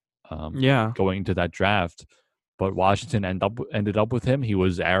even yeah, going into that draft, but Washington ended up with him. He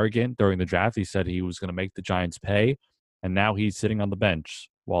was arrogant during the draft. He said he was going to make the Giants pay, and now he's sitting on the bench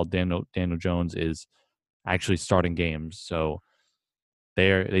while Daniel Jones is actually starting games. So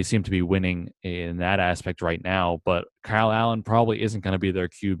they seem to be winning in that aspect right now. But Kyle Allen probably isn't going to be their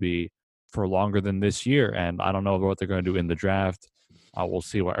QB for longer than this year, and I don't know what they're going to do in the draft. We'll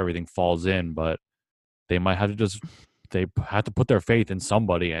see where everything falls in, but they might have to just they have to put their faith in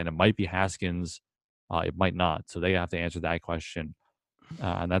somebody, and it might be Haskins. It might not. So they have to answer that question,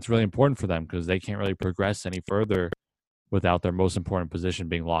 and that's really important for them because they can't really progress any further without their most important position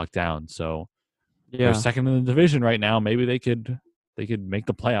being locked down. So they're yeah, second in the division right now. Maybe they could make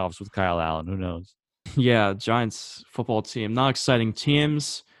the playoffs with Kyle Allen. Who knows? yeah. Giants football team, not exciting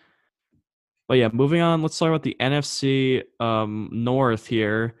teams. But yeah, moving on. Let's talk about the NFC North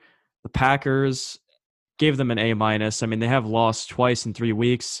here. The Packers gave them an A minus. I mean, they have lost twice in 3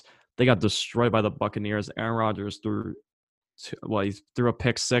 weeks. They got destroyed by the Buccaneers. Aaron Rodgers he threw a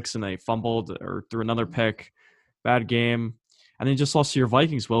pick six and they fumbled or threw another pick. Bad game. And then just lost to your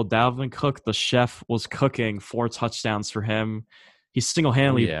Vikings. Will Dalvin Cook, the chef, was cooking 4 touchdowns for him. He single Oh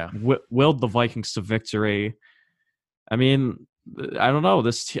handedly yeah. willed the Vikings to victory. I mean, I don't know.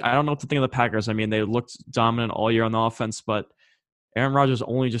 I don't know what to think of the Packers. I mean, they looked dominant all year on the offense, but Aaron Rodgers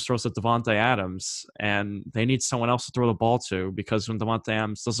only just throws to Devontae Adams, and they need someone else to throw the ball to because when Devontae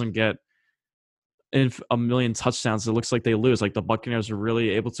Adams doesn't get in a million touchdowns, it looks like they lose. Like the Buccaneers are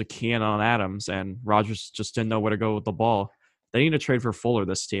really able to key in on Adams, and Rodgers just didn't know where to go with the ball. They need to trade for Fuller,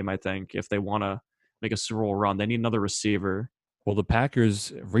 this team, I think, if they want to make a Super Bowl run. They need another receiver. Well, the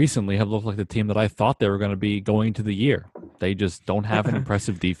Packers recently have looked like the team that I thought they were going to be going into the year. They just don't have an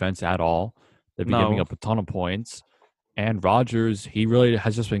impressive defense at all. They've been giving No. up a ton of points. And Rodgers, he really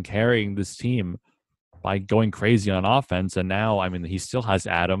has just been carrying this team by going crazy on offense. And now, I mean, he still has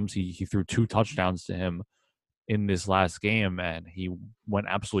Adams. He threw 2 touchdowns to him in this last game, and he went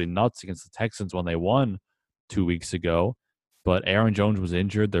absolutely nuts against the Texans when they won 2 weeks ago. But Aaron Jones was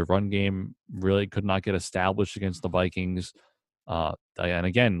injured. Their run game really could not get established against the Vikings. And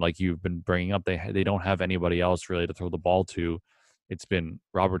again, like you've been bringing up, they don't have anybody else really to throw the ball to. It's been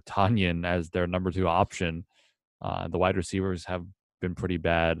Robert Tanyan as their number 2 option. The wide receivers have been pretty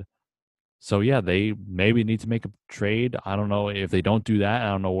bad. So yeah, they maybe need to make a trade. I don't know if they don't do that. I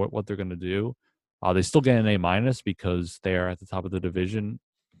don't know what they're going to do. They still get an A minus because they are at the top of the division,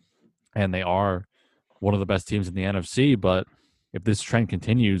 and they are one of the best teams in the NFC. But if this trend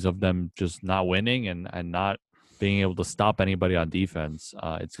continues of them just not winning and not being able to stop anybody on defense,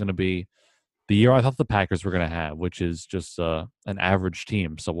 it's going to be the year I thought the Packers were going to have, which is just an average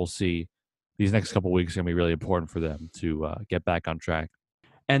team. So we'll see. These next couple weeks are going to be really important for them to get back on track.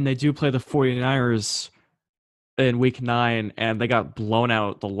 And they do play the 49ers in week 9, and they got blown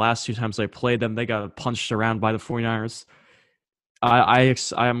out the last 2 times they played them. They got punched around by the 49ers.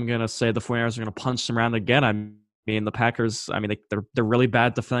 I'm going to say the 49ers are going to punch them around again. I mean, the Packers, I mean, they're really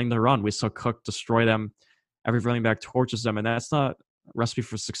bad defending the run. We saw Cook destroy them. Every running back torches them, and that's not a recipe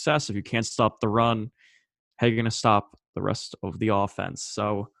for success. If you can't stop the run, how are you going to stop the rest of the offense?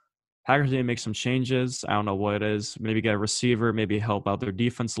 So Packers need to make some changes. I don't know what it is. Maybe get a receiver, maybe help out their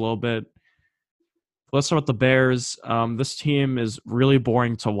defense a little bit. Let's start with the Bears. This team is really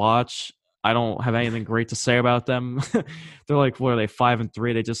boring to watch. I don't have anything great to say about them. They're like, what are they,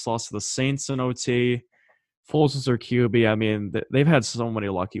 5-3? They just lost to the Saints in OT. Foles is their QB. I mean, they've had so many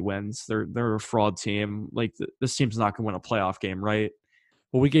lucky wins. They're a fraud team. Like this team's not going to win a playoff game, right?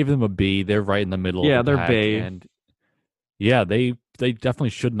 Well, we gave them a B. They're right in the middle of Yeah, the they're pack, B. and yeah, they definitely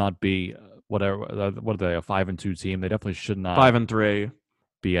should not be whatever. What are they? A 5-2 team? They definitely should not 5-3.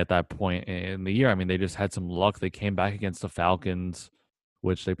 be at that point in the year. I mean, they just had some luck. They came back against the Falcons,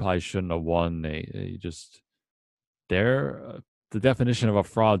 which they probably shouldn't have won. They just they're the definition of a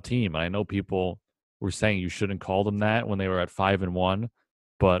fraud team. And I know people were saying you shouldn't call them that when they were at 5-1,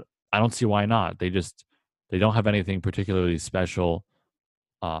 but I don't see why not. They don't have anything particularly special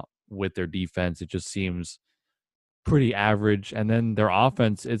with their defense. It just seems pretty average. And then their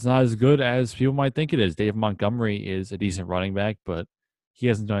offense, it's not as good as people might think it is. Dave Montgomery is a decent running back, but he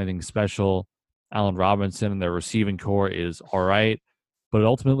hasn't done anything special. Allen Robinson and their receiving core is all right, but it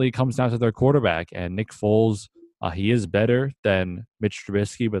ultimately comes down to their quarterback. And Nick Foles, he is better than Mitch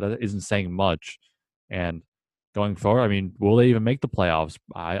Trubisky, but that isn't saying much. And going forward, I mean, will they even make the playoffs?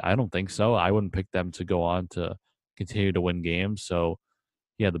 I don't think so. I wouldn't pick them to go on to continue to win games. So,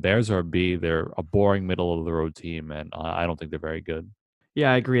 yeah, the Bears are a B. They're a boring middle of the road team, and I don't think they're very good.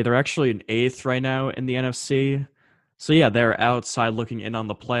 Yeah, I agree. They're actually in eighth right now in the NFC. So yeah, they're outside looking in on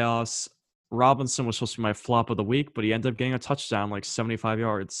the playoffs. Robinson was supposed to be my flop of the week, but he ended up getting a touchdown, like 75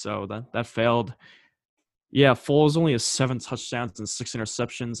 yards. So that failed. Yeah, Foles only has 7 touchdowns and 6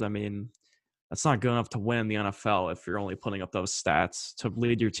 interceptions. I mean, that's not good enough to win in the NFL if you're only putting up those stats to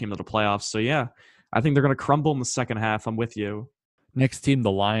lead your team to the playoffs. So yeah, I think they're going to crumble in the second half. I'm with you. Next team,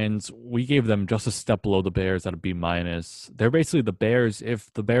 the Lions. We gave them just a step below the Bears at a B minus. They're basically the Bears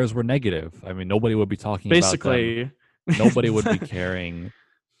if the Bears were negative. I mean, nobody would be talking about them. Basically, Nobody would be caring.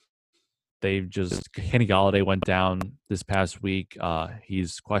 They've just Kenny Galladay went down this past week.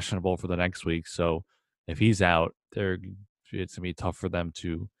 He's questionable for the next week. So if he's out, it's gonna be tough for them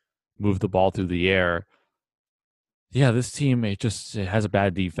to move the ball through the air. Yeah, this team it has a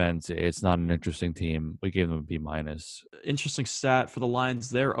bad defense. It's not an interesting team. We gave them a B minus. interesting stat for the Lions.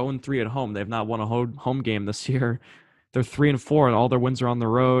 They're 0-3 at home. They've not won a home game this year. They're 3-4, and all their wins are on the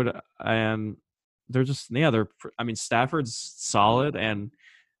road. And they're just I mean, Stafford's solid, and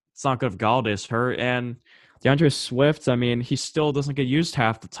it's not good if Galladay's hurt. And DeAndre Swift, I mean, he still doesn't get used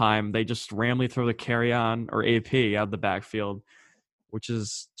half the time. They just randomly throw the carry on or AP out of the backfield, which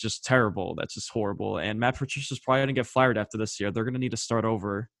is just terrible. That's just horrible. And Matt Patricia's probably going to get fired after this year. They're going to need to start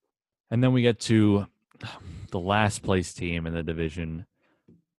over. And then we get to the last place team in the division.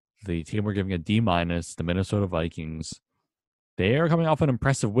 The team we're giving a D minus, the Minnesota Vikings. They are coming off an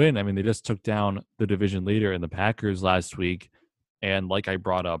impressive win. I mean, they just took down the division leader in the Packers last week. And like I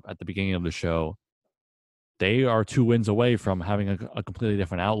brought up at the beginning of the show, they are 2 wins away from having a completely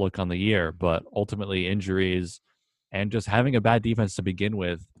different outlook on the year. But ultimately, injuries and just having a bad defense to begin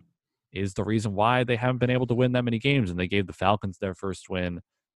with is the reason why they haven't been able to win that many games. And they gave the Falcons their first win,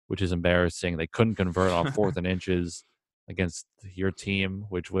 which is embarrassing. They couldn't convert on 4th and inches against your team,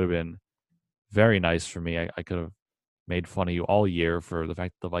 which would have been very nice for me. I could have made fun of you all year for the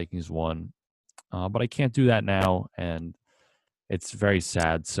fact that the Vikings won. But I can't do that now, and it's very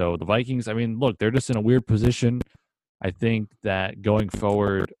sad. So the Vikings, I mean, look, they're just in a weird position. I think that going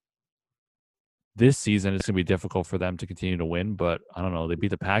forward this season, it's going to be difficult for them to continue to win. But I don't know. They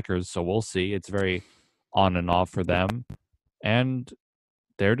beat the Packers, so we'll see. It's very on and off for them. And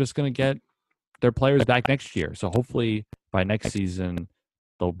they're just going to get their players back next year. So hopefully by next season,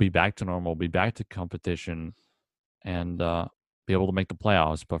 they'll be back to normal, be back to competition, and be able to make the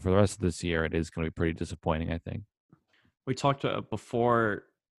playoffs. But for the rest of this year, it is going to be pretty disappointing, I think. We talked before,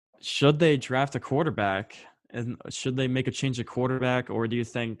 should they draft a quarterback, and should they make a change of quarterback, or do you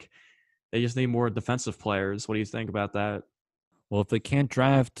think they just need more defensive players? What do you think about that? Well, if they can't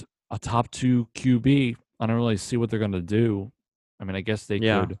draft a top 2 QB, I don't really see what they're going to do. I mean, I guess they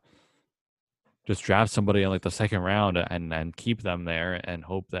could just draft somebody in like the second round and keep them there and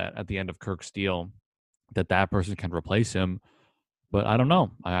hope that at the end of Kirk's deal that person can replace him. But I don't know.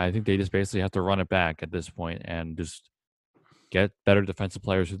 I think they just basically have to run it back at this point and just get better defensive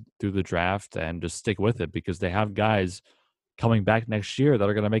players through the draft and just stick with it, because they have guys coming back next year that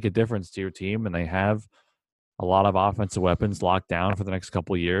are going to make a difference to your team, and they have a lot of offensive weapons locked down for the next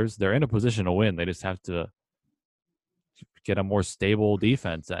couple of years. They're in a position to win. They just have to get a more stable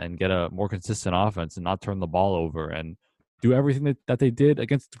defense and get a more consistent offense and not turn the ball over and do everything that they did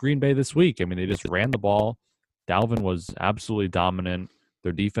against Green Bay this week. I mean, they just ran the ball. Dalvin was absolutely dominant.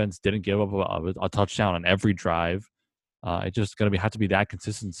 Their defense didn't give up a touchdown on every drive. It's just going to have to be that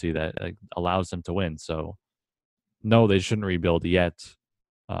consistency that allows them to win. So, no, they shouldn't rebuild yet.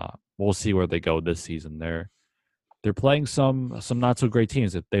 We'll see where they go this season. They're playing some not so great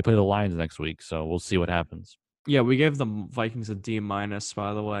teams. They play the Lions next week, so we'll see what happens. Yeah, we gave the Vikings a D minus,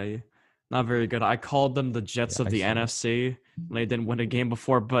 by the way. Not very good. I called them the Jets of the NFC when they didn't win a game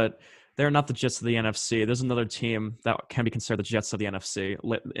before, but they're not the Jets of the NFC. There's another team that can be considered the Jets of the NFC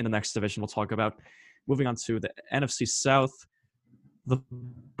in the next division we'll talk about. Moving on to the NFC South, the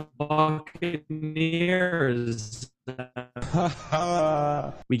Buccaneers.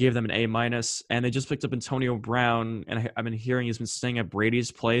 We gave them an A minus, and they just picked up Antonio Brown, and I've been hearing he's been staying at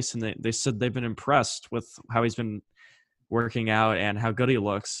Brady's place, and they said they've been impressed with how he's been working out and how good he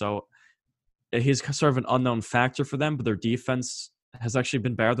looks. So he's sort of an unknown factor for them, but their defense has actually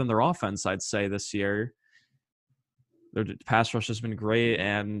been better than their offense, I'd say, this year. Their pass rush has been great,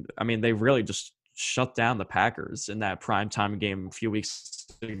 and I mean they really just shut down the Packers in that primetime game a few weeks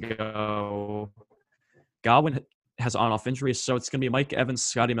ago. Godwin has on-off injuries, so it's going to be Mike Evans,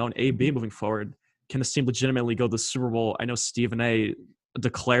 Scotty Miller, and AB moving forward. Can this team legitimately go to the Super Bowl? I know Stephen A.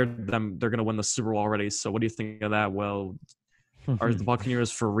 declared them they're going to win the Super Bowl already. So what do you think of that? Well, are the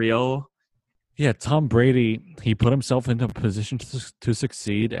Buccaneers for real? Yeah, Tom Brady, he put himself into a position to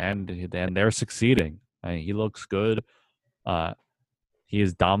succeed, and they're succeeding. I mean, he looks good. Uh, he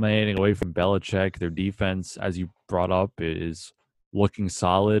is dominating away from Belichick. Their defense, as you brought up, is looking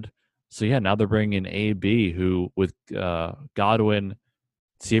solid. So yeah, now they're bringing in AB, who with Godwin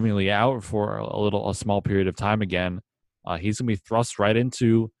seemingly out for a small period of time again, he's gonna be thrust right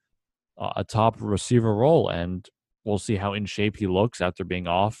into a top receiver role, and we'll see how in shape he looks after being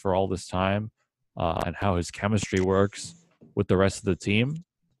off for all this time, and how his chemistry works with the rest of the team.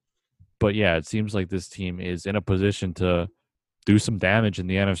 But yeah, it seems like this team is in a position to do some damage in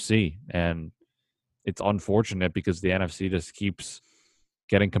the NFC, and it's unfortunate because the NFC just keeps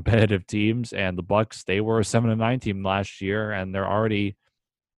getting competitive teams. And the Bucks, they were a 7-9 team last year, and they're already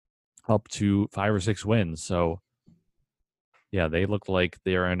up to 5 or 6 wins. So yeah, they look like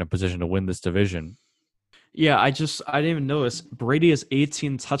they're in a position to win this division. Yeah, I didn't even notice. Brady has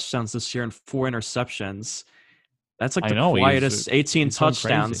 18 touchdowns this year and 4 interceptions. That's like I the know quietest 18 he's going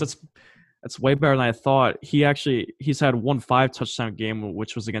touchdowns. crazy. That's way better than I thought. He's had 1 5-touchdown game,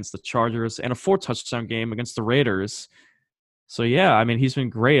 which was against the Chargers, and a 4-touchdown game against the Raiders. So yeah, I mean he's been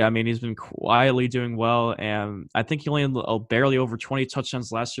great. I mean he's been quietly doing well, and I think he only had barely over 20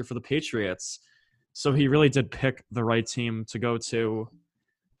 touchdowns last year for the Patriots. So he really did pick the right team to go to.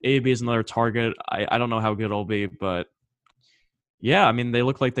 AB is another target. I don't know how good it'll be, but yeah, I mean they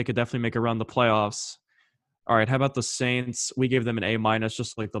look like they could definitely make a run the playoffs. All right, how about the Saints? We gave them an A-,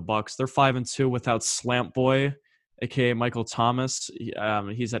 just like the Bucks. They're 5-2 without Slant Boy, aka Michael Thomas.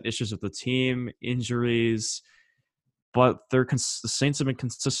 He's had issues with the team, injuries, but the Saints have been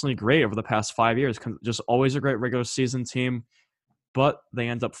consistently great over the past 5 years. Just always a great regular season team, but they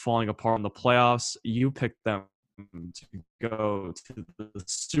end up falling apart in the playoffs. You picked them to go to the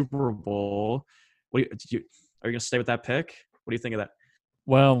Super Bowl. Are you going to stay with that pick? What do you think of that?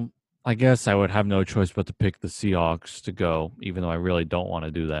 Well, I guess I would have no choice but to pick the Seahawks to go, even though I really don't want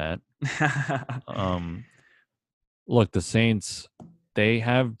to do that. Um, Look, the Saints, they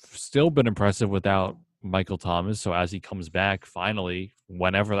have still been impressive without Michael Thomas. So as he comes back, finally,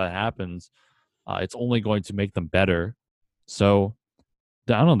 whenever that happens, it's only going to make them better. So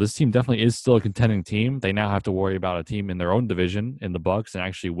I don't know. This team definitely is still a contending team. They now have to worry about a team in their own division, in the Bucks, and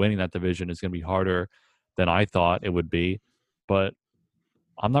actually winning that division is going to be harder than I thought it would be. But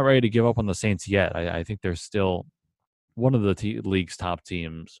I'm not ready to give up on the Saints yet. I think they're still one of the league's top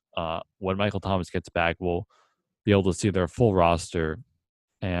teams. When Michael Thomas gets back, we'll be able to see their full roster,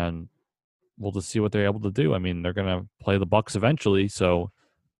 and we'll just see what they're able to do. I mean, they're going to play the Bucks eventually, so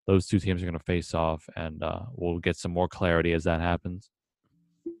those two teams are going to face off, and we'll get some more clarity as that happens.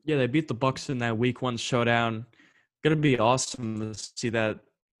 Yeah, they beat the Bucks in that Week 1 showdown. Gonna be awesome to see that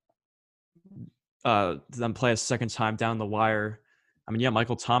them play a second time down the wire. I mean, yeah,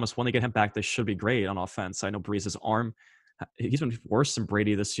 Michael Thomas, when they get him back, they should be great on offense. I know Breeze's arm, he's been worse than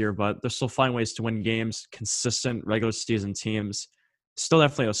Brady this year, but they're still finding ways to win games, consistent regular season teams. Still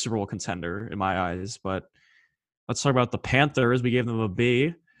definitely a Super Bowl contender in my eyes. But let's talk about the Panthers. We gave them a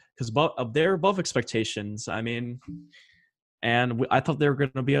B because they're above expectations. I mean, and I thought they were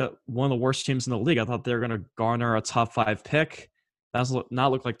going to be one of the worst teams in the league. I thought they were going to garner a top 5 pick. That's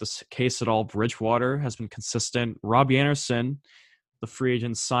not look like the case at all. Bridgewater has been consistent. Robbie Anderson, the free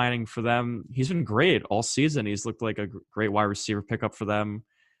agent signing for them, he's been great all season. He's looked like a great wide receiver pickup for them.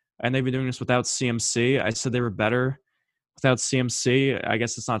 And they've been doing this without CMC. I said they were better without CMC. I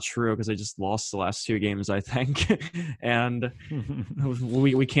guess it's not true because they just lost the last 2 games, I think. And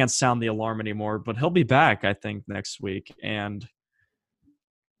we can't sound the alarm anymore, but he'll be back, I think, next week. And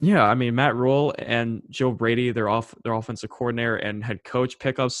yeah, I mean, Matt Rule and Joe Brady, their offensive coordinator and head coach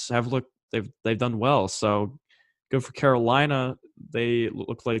pickups they've done well. So good for Carolina. They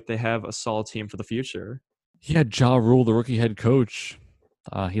look like they have a solid team for the future. Yeah, Ja Rule, the rookie head coach.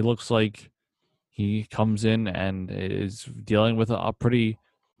 He looks like he comes in and is dealing with a pretty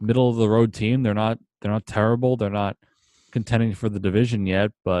middle of the road team. They're not terrible. They're not contending for the division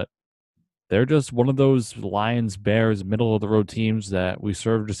yet, but they're just one of those Lions, Bears, middle of the road teams that we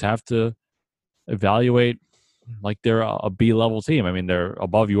sort of just have to evaluate like they're a B level team. I mean, they're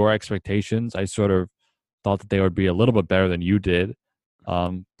above your expectations. I sort of thought that they would be a little bit better than you did.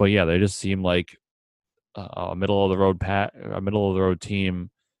 But yeah, they just seem like a middle of the road team.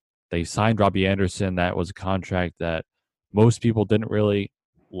 They signed Robbie Anderson. That was a contract that most people didn't really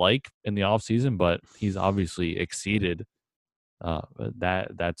like in the offseason, but he's obviously exceeded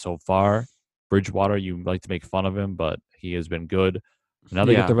that so far. Bridgewater, you like to make fun of him, but he has been good. And now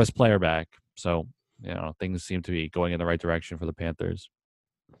they get Yeah, their best player back, so things seem to be going in the right direction for the Panthers.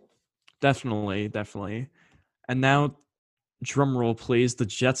 definitely, definitely. And now, drum roll, please. The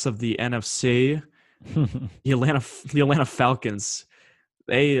Jets of the NFC, the Atlanta Falcons.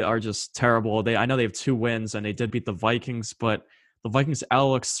 They are just terrible. I know they have 2 wins and they did beat the Vikings, but the Vikings'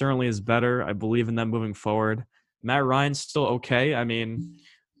 outlook certainly is better. I believe in them moving forward. Matt Ryan's still okay. I mean,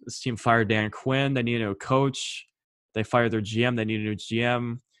 this team fired Dan Quinn. They need a new coach. They fired their GM. They need a new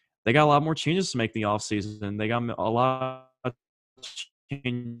GM. They got a lot more changes to make in the offseason. They got a lot of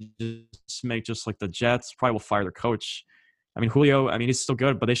changes to make, just like the Jets. Probably will fire their coach. I mean, Julio, I mean, he's still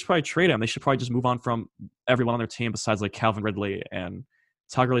good, but they should probably trade him. They should probably just move on from everyone on their team besides like Calvin Ridley, and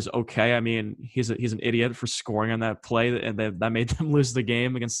Todd Gurley's okay. I mean, he's an idiot for scoring on that play, and that made them lose the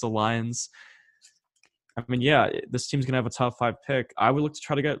game against the Lions. I mean, yeah, this team's gonna have a top 5 pick. I would look to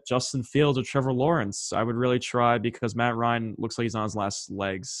try to get Justin Fields or Trevor Lawrence. I would really try, because Matt Ryan looks like he's on his last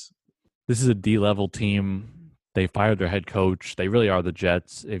legs. This is a D-level team. They fired their head coach. They really are the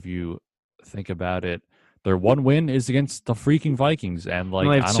Jets, if you think about it. Their one win is against the freaking Vikings, and No,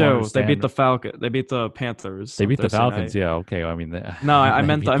 they have I don't 2. They beat understand. the Falcon. They beat the Panthers They on beat the Thursday Falcons, night. yeah, okay. I mean, No, I they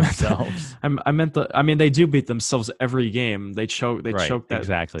meant beat themselves. I meant the. I mean, they do beat themselves every game. They choke. They Right, choke that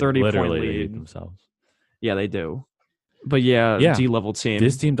exactly. 30-point Literally, they beat lead. themselves. Yeah, they do. But yeah, Yeah, D-level this team.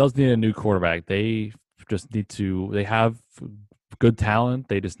 team does need a new quarterback. They just need to. They have good talent.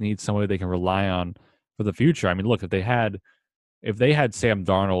 They just need somebody they can rely on for the future. I mean, look, if they had Sam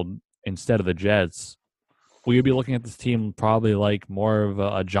Darnold instead of the Jets, we would be looking at this team probably like more of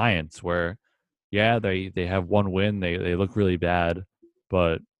a Giants, where yeah, they have one win. They look really bad,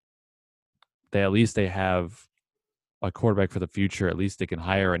 but at least they have a quarterback for the future. At least they can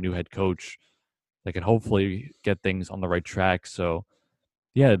hire a new head coach that can hopefully get things on the right track. So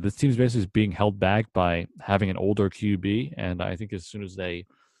yeah, this team's basically being held back by having an older QB, and I think as soon as they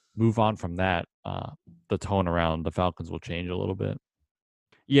move on from that, the tone around the Falcons will change a little bit.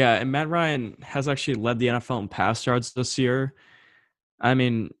 Yeah, and Matt Ryan has actually led the NFL in pass yards this year. I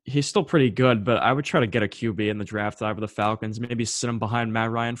mean, he's still pretty good, but I would try to get a QB in the draft over the Falcons. Maybe sit him behind Matt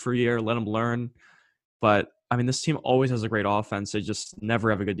Ryan for a year, let him learn. But I mean, this team always has a great offense. They just never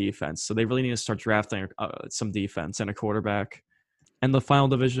have a good defense. So they really need to start drafting some defense and a quarterback. And the final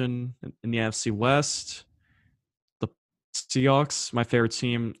division in the NFC West, the Seahawks, my favorite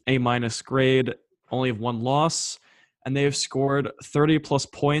team, A- grade, only have 1 loss, and they have scored 30 plus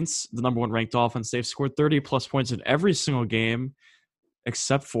points. The number 1 ranked offense, they've scored 30 plus points in every single game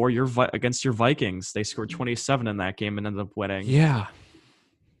except for against your Vikings. They scored 27 in that game and ended up winning. Yeah,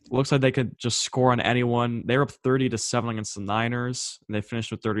 Looks like they could just score on anyone. They were up 30-7 against the Niners, and they finished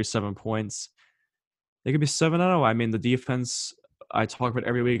with 37 points. They could be 7-0. I mean, the defense I talk about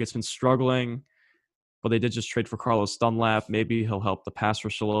every week, it's been struggling, but they did just trade for Carlos Dunlap. Maybe he'll help the pass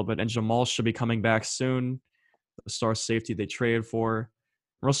rush a little bit. And Jamal should be coming back soon, the star safety they traded for.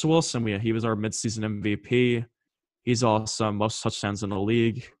 Russell Wilson, he was our midseason MVP. He's awesome, most touchdowns in the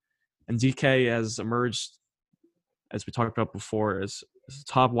league. And DK has emerged, as we talked about before, as a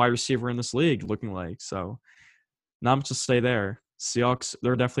top wide receiver in this league, looking like. So not much to say there. Seahawks,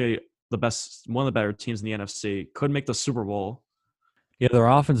 they're definitely the best, one of the better teams in the NFC. Could make the Super Bowl. yeah, their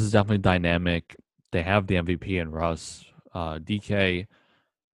offense is definitely dynamic. They have the MVP in Russ. DK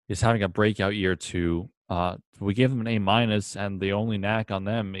is having a breakout year too. We gave them an A-, and the only knack on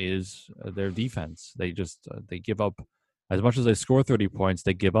them is their defense. They just they give up as much as they score 30 points,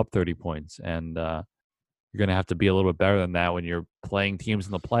 they give up 30 points, and you're going to have to be a little bit better than that when you're playing teams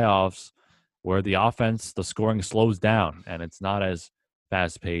in the playoffs where the offense, the scoring slows down, and it's not as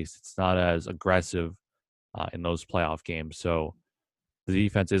fast-paced, it's not as aggressive in those playoff games. So the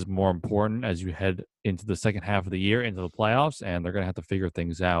defense is more important as you head into the second half of the year, into the playoffs, and they're going to have to figure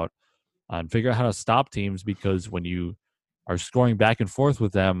things out and figure out how to stop teams, because when you are scoring back and forth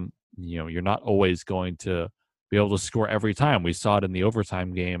with them, you're not always going to be able to score every time. We saw it in the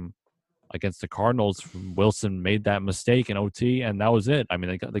overtime game against the Cardinals. Wilson made that mistake in OT, and that was it. I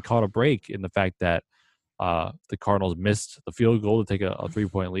mean, they caught a break in the fact that the Cardinals missed the field goal to take a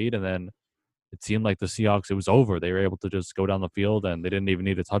 3-point lead, and then it seemed like the Seahawks, it was over. They were able to just go down the field, and they didn't even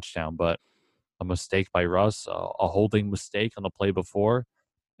need a touchdown. But a mistake by Russ, a holding mistake on the play before,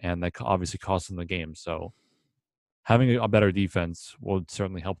 and that obviously cost them the game. So having a better defense will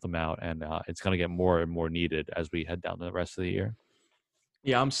certainly help them out, and it's going to get more and more needed as we head down the rest of the year.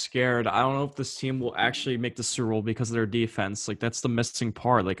 Yeah, I'm scared. I don't know if this team will actually make the Super Bowl because of their defense. Like that's the missing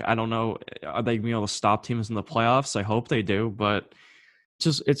part. Like I don't know, are they gonna be able to stop teams in the playoffs? I hope they do, but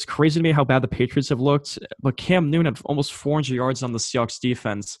just it's crazy to me how bad the Patriots have looked. But Cam Newton had almost 400 yards on the Seahawks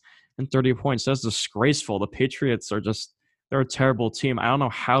defense and 30 points. That's disgraceful. The Patriots are just they're a terrible team. I don't know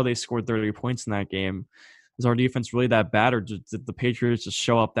how they scored 30 points in that game. Is our defense really that bad, or did the Patriots just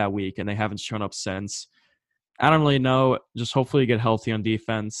show up that week and they haven't shown up since? I don't really know. Just hopefully get healthy on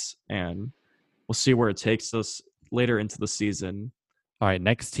defense, and we'll see where it takes us later into the season. All right,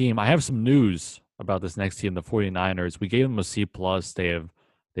 next team. I have some news about this next team, the 49ers. We gave them a C plus. They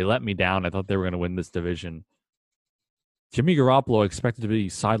let me down. I thought they were going to win this division. Jimmy Garoppolo expected to be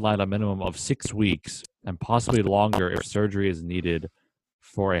sidelined a minimum of 6 weeks and possibly longer if surgery is needed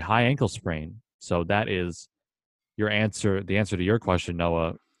for a high ankle sprain. So that is your answer. The answer to your question,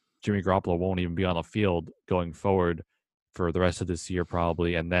 Noah. Jimmy Garoppolo won't even be on the field going forward for the rest of this year,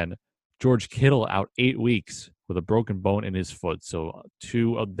 probably. And then George Kittle out 8 weeks with a broken bone in his foot. So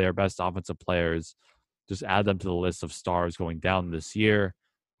two of their best offensive players, just add them to the list of stars going down this year.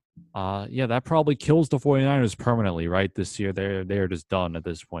 Yeah, that probably kills the 49ers permanently, right? This year, they're just done at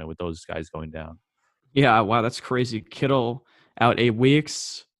this point with those guys going down. Yeah, wow, that's crazy. Kittle out 8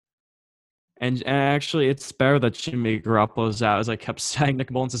 weeks. And actually, it's better that Jimmy Garoppolo's out. As I kept saying, Nick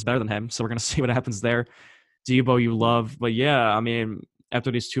Mullins is better than him. So we're going to see what happens there. Debo, you love. But yeah, I mean,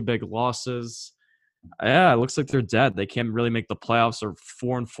 after these two big losses, yeah, it looks like they're dead. They can't really make the playoffs. They're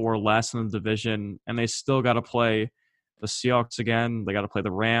 4-4, last in the division. And they still got to play the Seahawks again. They got to play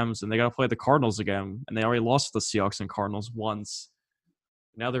the Rams. And they got to play the Cardinals again. And they already lost to the Seahawks and Cardinals once.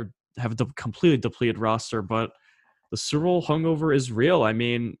 Now they have a completely depleted roster. But the Super Bowl hungover is real. I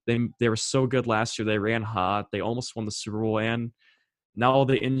mean, they were so good last year. They ran hot. They almost won the Super Bowl, and now all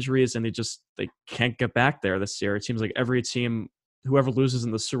the injuries, and they can't get back there this year. It seems like every team, whoever loses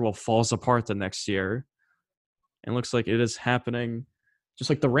in the Super Bowl, falls apart the next year. And it looks like it is happening. Just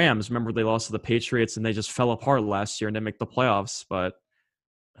like the Rams. Remember, they lost to the Patriots, and they just fell apart last year and didn't make the playoffs. But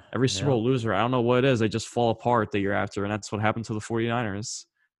every Super Yeah. Bowl loser, I don't know what it is. They just fall apart the year after, and that's what happened to the 49ers.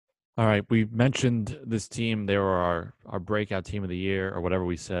 All right, we mentioned this team. They were our breakout team of the year, or whatever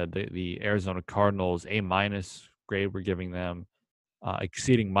we said. The Arizona Cardinals, A minus grade we're giving them,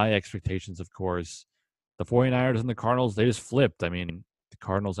 exceeding my expectations, of course. The 49ers and the Cardinals, they just flipped. I mean, the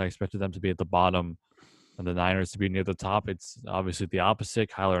Cardinals, I expected them to be at the bottom and the Niners to be near the top. It's obviously the opposite.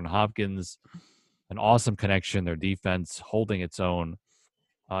 Kyler and Hopkins, an awesome connection, their defense holding its own.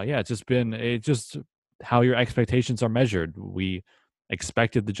 Yeah, it's just how your expectations are measured. We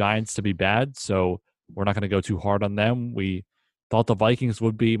expected the Giants to be bad, so we're not going to go too hard on them. We thought the Vikings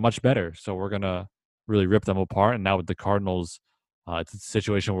would be much better, so we're going to really rip them apart. And now with the Cardinals, it's a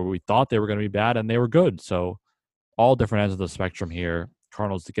situation where we thought they were going to be bad and they were good. So all different ends of the spectrum here.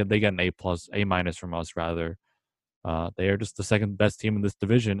 Cardinals they get an A plus, A minus from us rather. They are just the second best team in this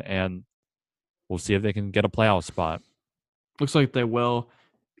division, and we'll see if they can get a playoff spot. Looks like they will.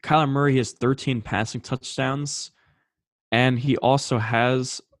 Kyler Murray has 13 passing touchdowns, and he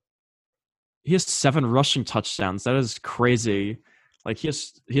has 7 rushing touchdowns. That is crazy. Like he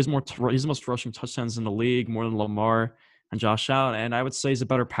has he's the most rushing touchdowns in the league, more than Lamar and Josh Allen. And I would say he's a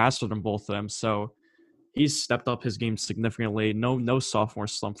better passer than both of them. So he's stepped up his game significantly. No sophomore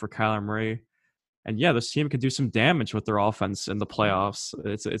slump for Kyler Murray. And yeah, this team could do some damage with their offense in the playoffs.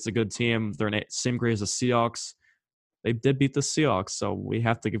 It's a good team. They're in the same grade as the Seahawks. They did beat the Seahawks, so we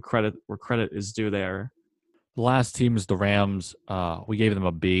have to give credit where credit is due there. The last team is the Rams. We gave them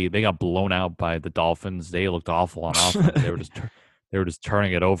a B. They got blown out by the Dolphins. They looked awful on offense. They were just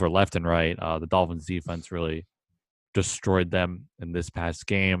turning it over left and right. The Dolphins defense really destroyed them in this past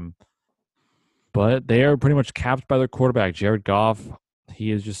game. But they are pretty much capped by their quarterback, Jared Goff.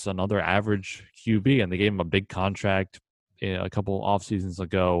 He is just another average QB, and they gave him a big contract a couple off seasons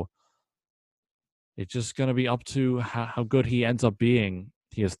ago. It's just going to be up to how good he ends up being.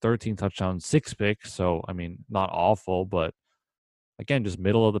 He has 13 touchdowns, 6 picks. So, I mean, not awful, but again, just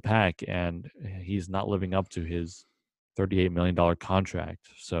middle of the pack. And he's not living up to his $38 million contract.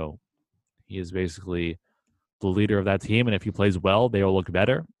 So he is basically the leader of that team. And if he plays well, they will look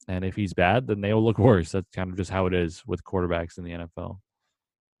better. And if he's bad, then they will look worse. That's kind of just how it is with quarterbacks in the NFL.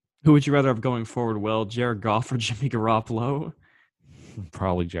 Who would you rather have going forward, Will? Jared Goff or Jimmy Garoppolo?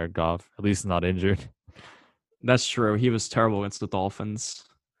 Probably Jared Goff, at least not injured. That's true. He was terrible against the Dolphins.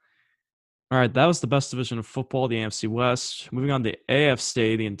 All right, that was the best division of football, the AFC West. Moving on to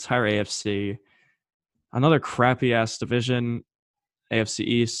AFC, the entire AFC. Another crappy ass division, AFC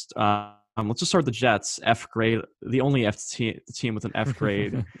East. let's just start with the Jets. F grade, the only team with an F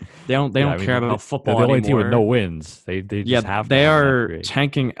grade. They Yeah, I don't care mean about they're football the only team with no anymore. wins. They Yeah, just have to they have an F are grade.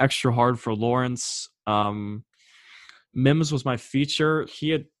 tanking extra hard for Lawrence. Mims was my feature. He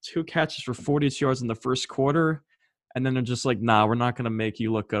had 2 catches for 42 yards in the first quarter, and then they're just like, "Nah, we're not gonna make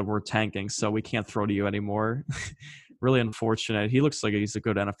you look good. We're tanking, so we can't throw to you anymore." Really unfortunate. He looks like he's a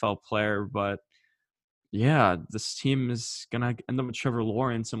good NFL player, but yeah, this team is gonna end up with Trevor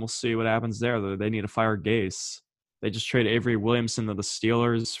Lawrence, and we'll see what happens there. They need to fire Gase. They just trade Avery Williamson to the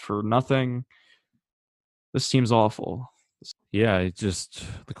Steelers for nothing. This team's awful. Yeah, it's just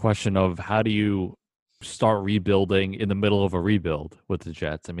the question of how do you start rebuilding in the middle of a rebuild with the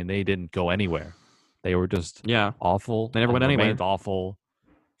Jets? I mean, they didn't go anywhere. They were just Yeah, awful they never and went remained anywhere. awful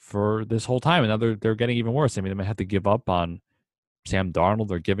for this whole time. And now they're getting even worse. I mean, they might have to give up on Sam Darnold.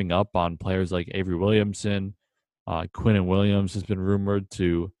 They're giving up on players like Avery Williamson. Quinn Williams has been rumored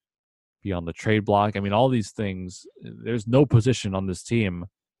to be on the trade block. I mean, all these things. There's no position on this team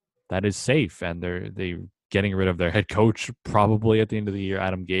that is safe, and they getting rid of their head coach probably at the end of the year,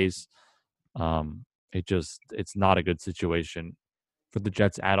 Adam Gase. It's not a good situation for the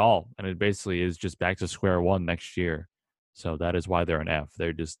Jets at all, and it basically is just back to square one next year. So that is why they're an F.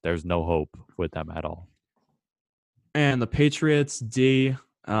 There's no hope with them at all. And the Patriots, D,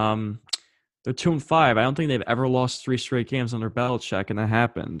 they're 2-5. I don't think they've ever lost 3 straight games under Belichick, and that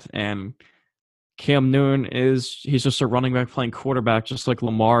happened. And Cam Newton he's just a running back playing quarterback, just like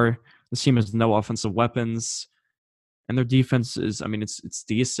Lamar. The team has no offensive weapons, and their defense is, I mean, it's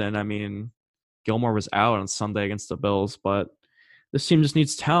decent. I mean, Gilmore was out on Sunday against the Bills, but this team just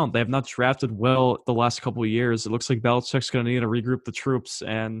needs talent. They have not drafted well the last couple of years. It looks like Belichick's going to need to regroup the troops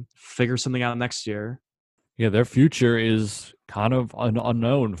and figure something out next year. Yeah, their future is kind of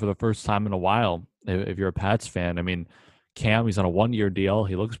unknown for the first time in a while. If you're a Pats fan, I mean, Cam, he's on a 1-year deal.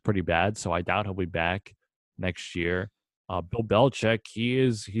 He looks pretty bad, so I doubt he'll be back next year. Bill Belichick,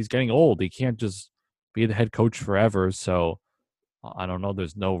 he's getting old. He can't just be the head coach forever. So I don't know.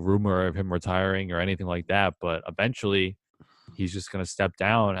 There's no rumor of him retiring or anything like that. But eventually, he's just going to step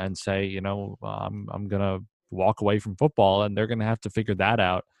down and say, I'm going to walk away from football, and they're going to have to figure that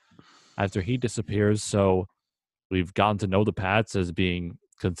out after he disappears. So we've gotten to know the Pats as being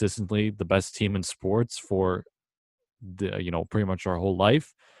consistently the best team in sports for pretty much our whole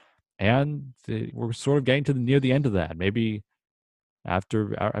life, and we're sort of getting to near the end of that. Maybe after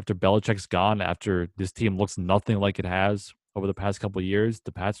Belichick's gone, after this team looks nothing like it has over the past couple of years,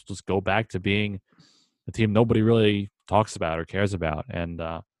 the Pats will just go back to being a team nobody really talks about or cares about, and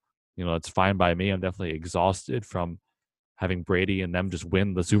it's fine by me. I'm definitely exhausted from having Brady and them just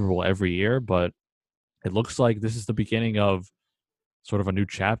win the Super Bowl every year, but it looks like this is the beginning of sort of a new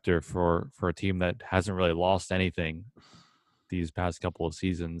chapter for a team that hasn't really lost anything these past couple of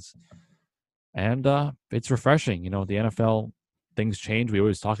seasons. And it's refreshing. The NFL, things change. We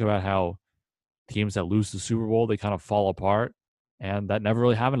always talk about how teams that lose the Super Bowl, they kind of fall apart. And that never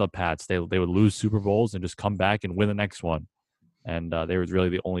really happened to the Pats. They would lose Super Bowls and just come back and win the next one. And they were really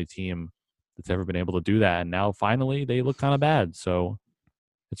the only team that's ever been able to do that. And now finally they look kind of bad. So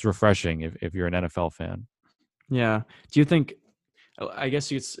it's refreshing if you're an NFL fan. Yeah. Do you think? I guess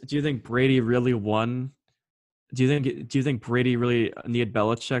do you think Brady really won? Do you think Brady really needed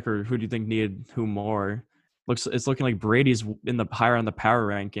Belichick, or who do you think needed who more? It's looking like Brady's in the higher on the power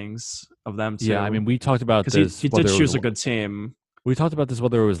rankings of them Yeah, I too, mean, we talked about because this he did whether it choose was a good team. we talked about this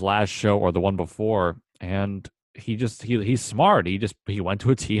whether it was last show or the one before, and he's smart. He went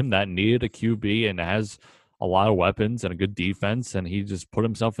to a team that needed a QB and has a lot of weapons and a good defense, and he just put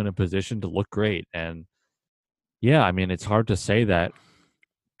himself in a position to look great. And yeah, I mean, it's hard to say that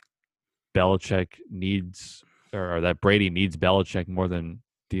Belichick needs or that Brady needs Belichick more than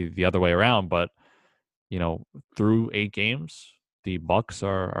the other way around, but through 8 games, the Bucks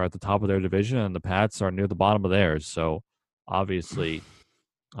are at the top of their division and the Pats are near the bottom of theirs. So obviously,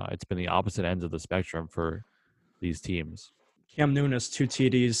 it's been the opposite ends of the spectrum for these teams. Cam Newton has 2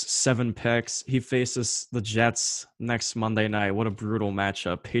 TDs, 7 picks. He faces the Jets next Monday night. What a brutal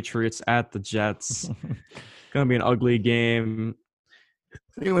matchup! Patriots at the Jets. Gonna be an ugly game.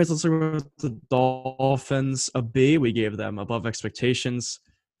 Anyways, let's look at the Dolphins. A B, we gave them above expectations.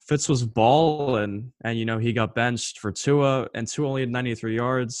 Fitz was balling, and he got benched for Tua, and Tua only had 93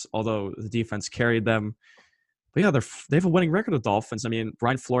 yards, although the defense carried them. But yeah, they have a winning record of Dolphins. I mean,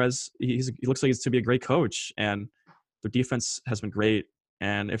 Brian Flores, he looks like he's to be a great coach, and their defense has been great.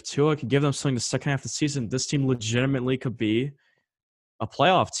 And if Tua could give them something the second half of the season, this team legitimately could be a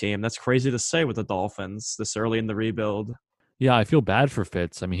playoff team. That's crazy to say with the Dolphins this early in the rebuild. Yeah, I feel bad for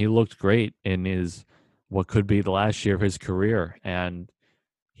Fitz. I mean, he looked great in his what could be the last year of his career, and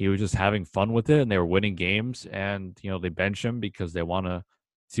he was just having fun with it, and they were winning games. And they bench him because they want to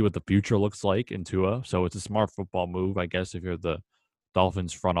see what the future looks like in Tua. So it's a smart football move, I guess, if you're the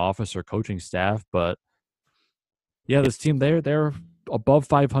Dolphins front office or coaching staff. But yeah, this team they're above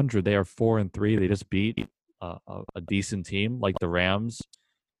 500. They are 4-3. They just beat a decent team like the Rams.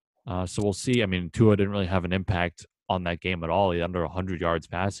 So we'll see. I mean, Tua didn't really have an impact on that game at all. He under 100 yards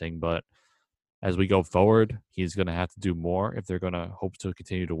passing, but as we go forward, he's going to have to do more if they're going to hope to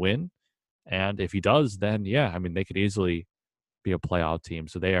continue to win. And if he does, then yeah, I mean, they could easily be a playoff team.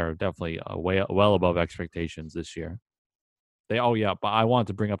 So they are definitely well above expectations this year. But I wanted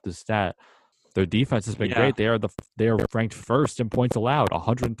to bring up this stat. Their defense has been Yeah. great. They are ranked first in points allowed,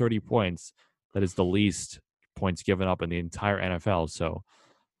 130 points. That is the least points given up in the entire NFL. So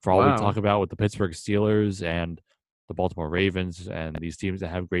for all we talk Wow. about with the Pittsburgh Steelers and the Baltimore Ravens and these teams that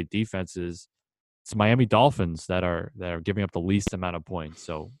have great defenses, it's Miami Dolphins that are giving up the least amount of points.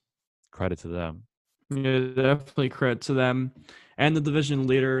 So credit to them. Yeah, definitely credit to them. And the division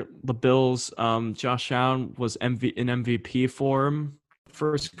leader, the Bills, Josh Allen was in MVP form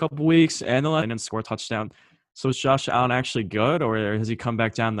first couple weeks and didn't score a touchdown. So is Josh Allen actually good, or has he come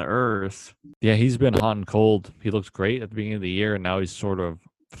back down to earth? Yeah, he's been hot and cold. He looked great at the beginning of the year, and now he's sort of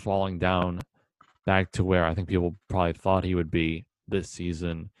falling down back to where I think people probably thought he would be this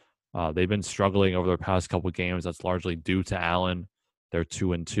season. They've been struggling over the past couple of games. That's largely due to Allen. They're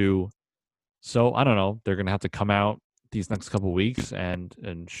 2-2. So I don't know. They're gonna have to come out these next couple of weeks and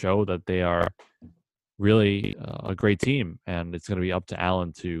show that they are really a great team, and it's gonna be up to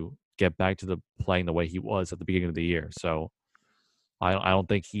Allen to get back to the playing the way he was at the beginning of the year. So I don't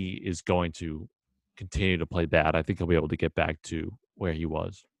think he is going to continue to play bad. I think he'll be able to get back to where he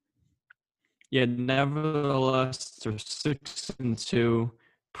was. Yeah, nevertheless, they're 6-2,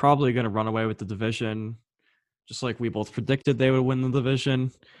 probably going to run away with the division, just like we both predicted they would win the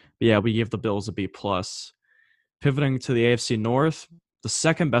division. But yeah, we give the Bills a B plus. Pivoting to the AFC North, the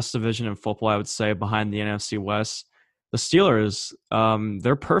second best division in football, I would say, behind the NFC West. The Steelers,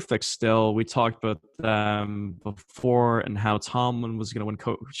 they're perfect still. We talked about them before and how Tomlin was going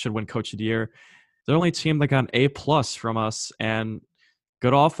to should win Coach of the Year. They're the only team that got an A plus from us, and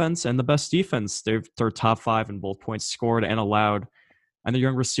good offense and the best defense. They're top 5 in both points scored and allowed. And the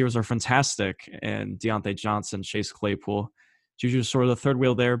young receivers are fantastic. And Deontay Johnson, Chase Claypool. Juju's sort of the third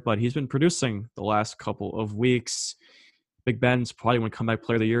wheel there, but he's been producing the last couple of weeks. Big Ben's probably going to come back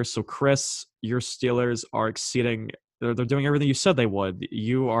player of the year. So, Chris, your Steelers are exceeding. They're doing everything you said they would.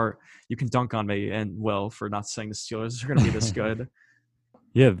 You can dunk on me and Will for not saying the Steelers are going to be this good.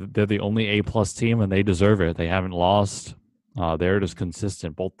 Yeah, they're the only A plus team, and they deserve it. They haven't lost. They're just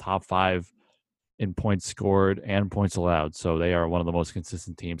consistent, both top 5 in points scored and points allowed. So they are one of the most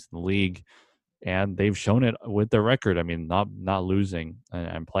consistent teams in the league, and they've shown it with their record. I mean, not losing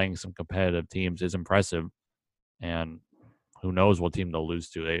and playing some competitive teams is impressive. And who knows what team they'll lose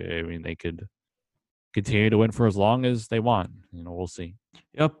to? They could continue to win for as long as they want. We'll see.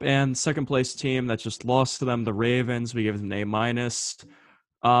 Yep, and second place team that just lost to them, the Ravens. We give them an A minus.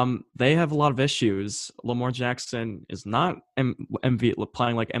 They have a lot of issues. Lamar Jackson is not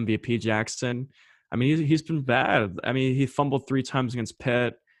playing like MVP Jackson. I mean, he's been bad. I mean, he fumbled 3 times against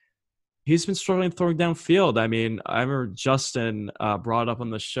Pitt. He's been struggling throwing downfield. I mean, I remember Justin brought up on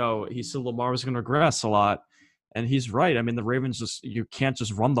the show. He said Lamar was going to regress a lot, and he's right. I mean, the Ravens you can't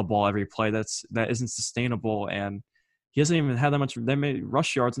just run the ball every play. That isn't sustainable, and he hasn't even had that much. They made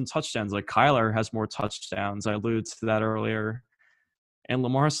rush yards and touchdowns. Like Kyler has more touchdowns. I alluded to that earlier. And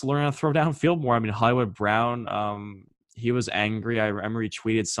Lamar has to learn how to throw downfield more. I mean, Hollywood Brown, he was angry. I remember he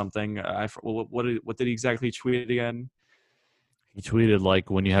tweeted something. What did he exactly tweet again? He tweeted like,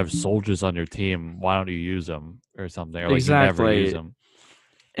 "When you have soldiers on your team, why don't you use them?" or something, or like you never use Exactly. them.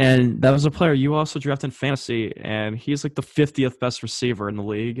 And that was a player you also drafted in fantasy, and he's like the 50th best receiver in the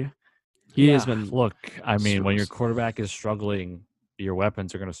league. He has been. Look, I mean, when your quarterback is struggling, your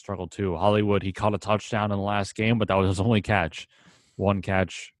weapons are going to struggle too. Hollywood, he caught a touchdown in the last game, but that was his only catch. One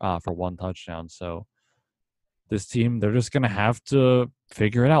catch for 1 touchdown. So this team, they're just going to have to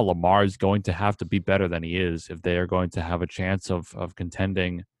figure it out. Lamar is going to have to be better than he is if they are going to have a chance of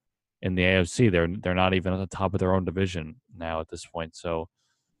contending in the AFC. They're not even at the top of their own division now at this point. So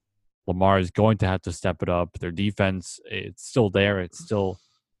Lamar is going to have to step it up. Their defense, it's still there. It's still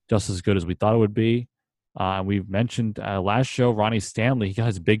just as good as we thought it would be. We mentioned last show, Ronnie Stanley, he got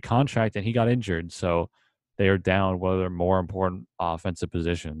his big contract and he got injured. So they are down one of their more important offensive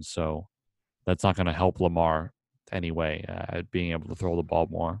positions. So that's not going to help Lamar anyway at being able to throw the ball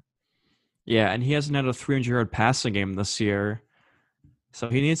more. Yeah, and he hasn't had a 300-yard passing game this year. So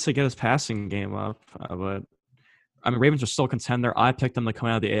he needs to get his passing game up. But I mean, Ravens are still a contender. I picked them to come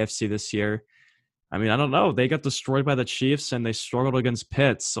out of the AFC this year. I mean, I don't know. They got destroyed by the Chiefs and they struggled against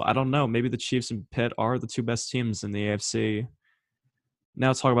Pitt. So I don't know. Maybe the Chiefs and Pitt are the two best teams in the AFC.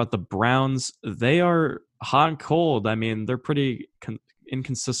 Now talk about the Browns. They are hot and cold. I mean, they're pretty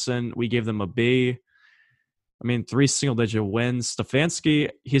inconsistent. We gave them a B. I mean, 3 single-digit wins.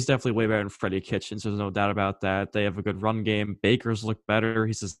 Stefanski, he's definitely way better than Freddie Kitchens. There's no doubt about that. They have a good run game. Baker's look better.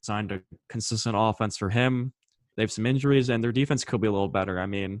 He's designed a consistent offense for him. They have some injuries, and their defense could be a little better. I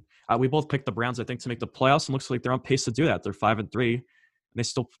mean, we both picked the Browns, I think, to make the playoffs, and looks like they're on pace to do that. They're 5-3, and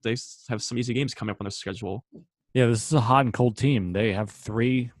they have some easy games coming up on their schedule. Yeah, this is a hot and cold team. They have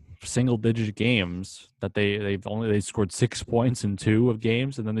 3 single-digit games that they scored 6 points in 2 of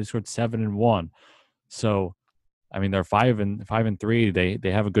games, and then they scored 7 in 1. So, I mean, they're 5-3.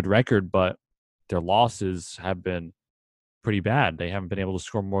 They have a good record, but their losses have been pretty bad. They haven't been able to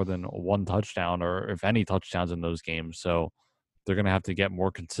score more than 1 touchdown, or if any touchdowns in those games. So they're going to have to get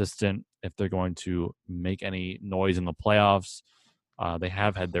more consistent if they're going to make any noise in the playoffs. They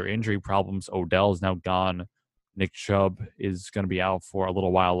have had their injury problems. Odell is now gone. Nick Chubb is going to be out for a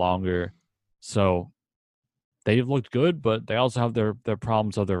little while longer. So they've looked good, but they also have their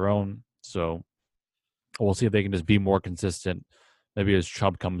problems of their own. So we'll see if they can just be more consistent. Maybe as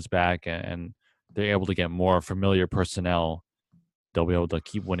Chubb comes back and they're able to get more familiar personnel, they'll be able to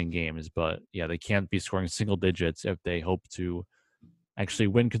keep winning games. But yeah, they can't be scoring single digits if they hope to actually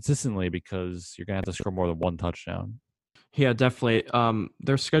win consistently, because you're going to have to score more than 1 touchdown. Yeah, definitely.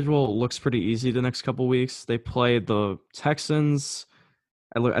 Their schedule looks pretty easy the next couple weeks. They play the Texans,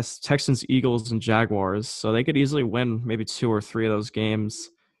 Texans, Eagles, and Jaguars, so they could easily win maybe 2 or 3 of those games,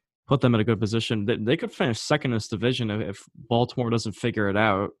 put them in a good position. They could finish second in this division if Baltimore doesn't figure it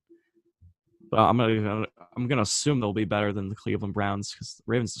out. But I'm gonna assume they'll be better than the Cleveland Browns because the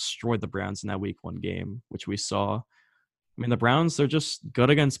Ravens destroyed the Browns in that Week 1 game, which we saw. I mean, the Browns, they're just good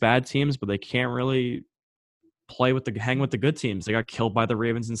against bad teams, but they can't really hang with the good teams. They got killed by the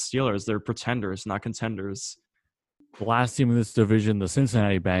Ravens and Steelers. They're pretenders, not contenders. The last team in this division, the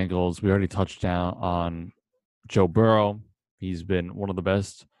Cincinnati Bengals, we already touched down on Joe Burrow. He's been one of the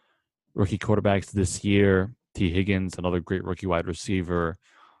best rookie quarterbacks this year. T. Higgins, another great rookie wide receiver.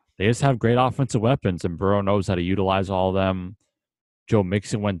 They just have great offensive weapons, and Burrow knows how to utilize all of them. Joe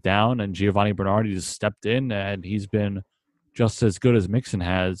Mixon went down, and Giovanni Bernardi just stepped in, and he's been just as good as Mixon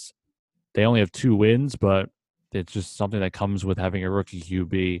has. They only have 2 wins, but it's just something that comes with having a rookie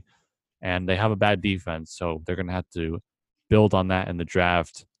QB, and they have a bad defense, so they're going to have to build on that in the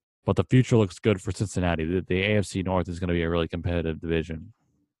draft. But the future looks good for Cincinnati. The AFC North is going to be a really competitive division.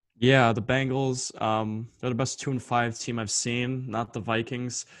 Yeah, the Bengals, they're the best 2-5 team I've seen, not the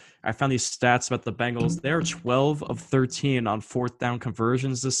Vikings. I found these stats about the Bengals. They're 12 of 13 on 4th down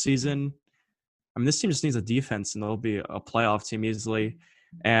conversions this season. I mean, this team just needs a defense, and they'll be a playoff team easily.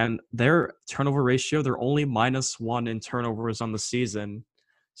 And their turnover ratio, they're only -1 in turnovers on the season.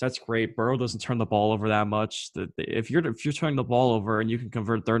 So that's great. Burrow doesn't turn the ball over that much. If you're turning the ball over and you can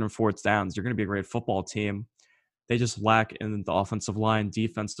convert 3rd and 4th downs, you're going to be a great football team. They just lack in the offensive line,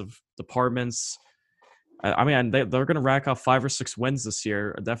 defensive departments. I mean, they're going to rack up 5 or 6 wins this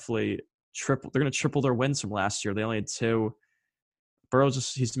year. Definitely triple. They're going to triple their wins from last year. They only had 2. Burrow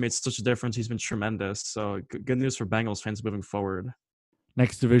he's made such a difference. He's been tremendous. So good news for Bengals fans moving forward.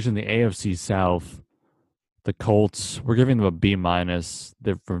 Next division, the AFC South. The Colts, we're giving them a B-.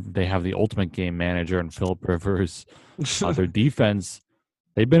 They have the ultimate game manager in Philip Rivers. Their defense,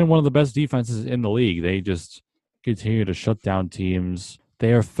 they've been one of the best defenses in the league. They just continue to shut down teams.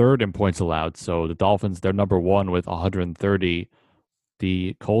 They are 3rd in points allowed. So the Dolphins, they're number 1 with 130.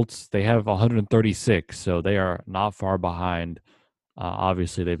 The Colts, they have 136. So they are not far behind.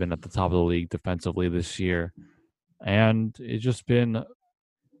 Obviously, they've been at the top of the league defensively this year. And it's just been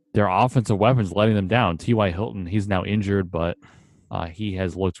their offensive weapons letting them down. T.Y. Hilton, he's now injured, but he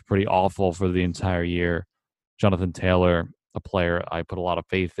has looked pretty awful for the entire year. Jonathan Taylor, a player I put a lot of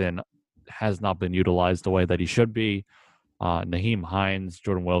faith in, has not been utilized the way that he should be. Naheem Hines,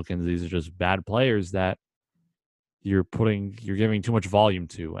 Jordan Wilkins, these are just bad players that you're giving too much volume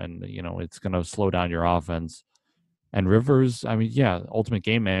to, and it's going to slow down your offense. And Rivers, I mean, yeah, ultimate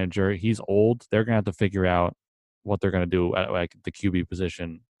game manager, he's old. They're going to have to figure out what they're going to do at the QB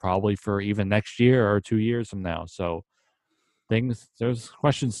position, probably for even next year or 2 years from now. So there's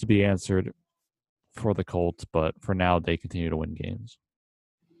questions to be answered for the Colts, but for now they continue to win games.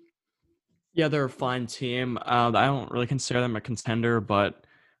 Yeah, they're a fine team. I don't really consider them a contender, but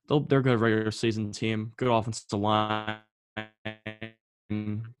they're a good regular season team. Good offensive line,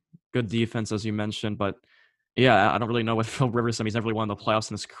 good defense, as you mentioned. But Yeah, I don't really know what Phil Rivers. I mean, he's never really won the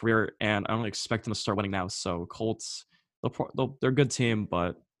playoffs in his career, and I don't expect him to start winning now. So Colts, they're a good team,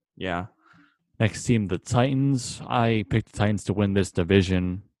 but yeah. Next team, the Titans. I picked the Titans to win this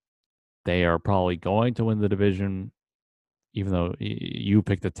division. They are probably going to win the division, even though you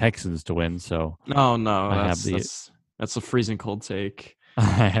picked the Texans to win. So No, no, I have that's the that's a freezing cold take. I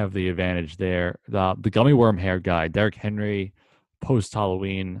have the advantage there. The gummy worm hair guy, Derrick Henry, post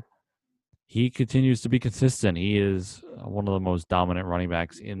Halloween, he continues to be consistent. He is one of the most dominant running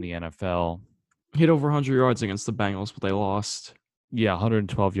backs in the NFL. He hit over 100 yards against the Bengals, but they lost. Yeah,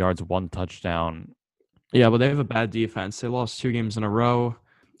 112 yards, 1 touchdown. Yeah, but they have a bad defense. They lost 2 games in a row.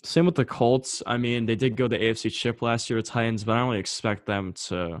 Same with the Colts. I mean, they did go to AFC Chip last year with Titans, but I don't really expect them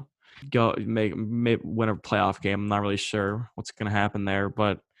to go make win a playoff game. I'm not really sure what's going to happen there.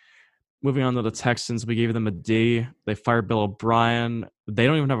 But moving on to the Texans, we gave them a D. They fired Bill O'Brien. They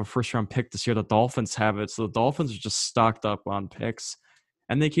don't even have a first round pick this year. The Dolphins have it, so the Dolphins are just stocked up on picks,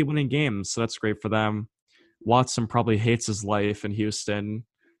 and they keep winning games. So that's great for them. Watson probably hates his life in Houston.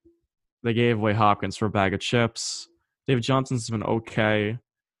 They gave away Hopkins for a bag of chips. David Johnson's been okay.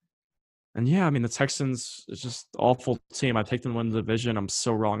 And yeah, I mean the Texans is just awful team. I picked them to win the division. I'm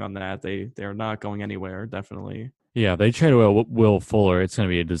so wrong on that. They're not going anywhere. Definitely. Yeah, they trade away Will Fuller. It's going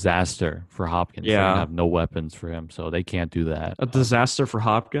to be a disaster for Hopkins. They're going to Yeah, have no weapons for him, so they can't do that. a disaster for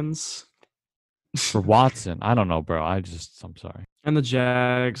Hopkins. For Watson, I don't know, bro. I'm sorry. And the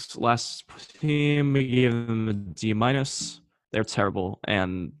Jags, last team, we gave them a D minus. They're terrible.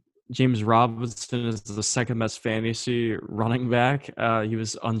 And James Robinson is the second best fantasy running back. He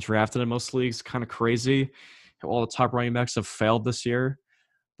was undrafted in most leagues. Kind of crazy. All the top running backs have failed this year.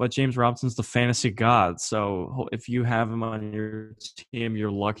 But James Robinson's the fantasy god. So if you have him on your team,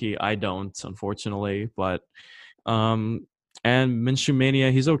 you're lucky. I don't, unfortunately. But and Minshew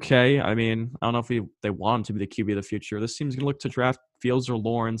Mania, he's okay. I mean, I don't know if they want him to be the QB of the future. This team's gonna look to draft Fields or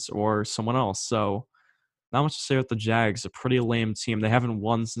Lawrence or someone else. So not much to say with the Jags. A pretty lame team. They haven't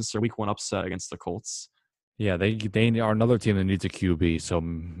won since their Week 1 upset against the Colts. Yeah, they are another team that needs a QB. So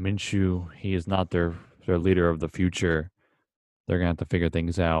Minshew, he is not their leader of the future. They're gonna have to figure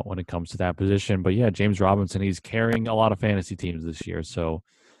things out when it comes to that position. But yeah, James Robinson, he's carrying a lot of fantasy teams this year. So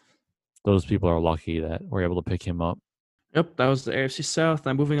those people are lucky that we're able to pick him up. Yep, that was the AFC South.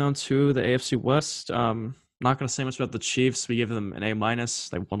 Now moving on to the AFC West. Not going to say much about the Chiefs. We gave them an A minus.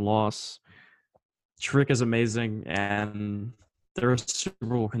 They one loss. Trick is amazing, and they're a Super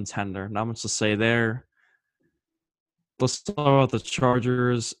Bowl contender. Not much to say there. Let's talk about the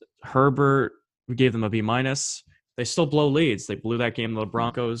Chargers. Herbert, we gave them a B minus. They still blow leads. They blew that game to the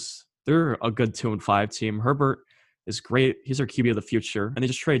Broncos. They're a good 2-5 team. Herbert is great. He's our QB of the future. And they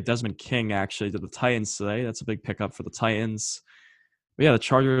just traded Desmond King actually to the Titans today. That's a big pickup for the Titans. But yeah, the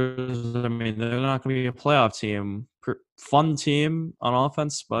Chargers, I mean, they're not going to be a playoff team. Fun team on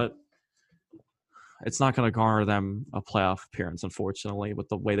offense, but it's not going to garner them a playoff appearance, unfortunately, with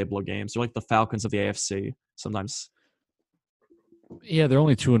the way they blow games. They're like the Falcons of the AFC sometimes. Yeah, they're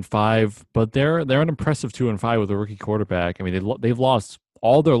only 2-5, but they're an impressive 2-5 with a rookie quarterback. I mean, they've lost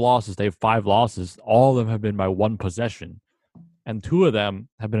all their losses. They have 5 losses. All of them have been by one possession, and 2 of them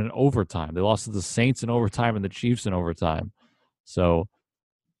have been in overtime. They lost to the Saints in overtime and the Chiefs in overtime. So,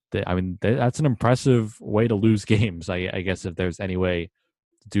 that's an impressive way to lose games. I guess if there's any way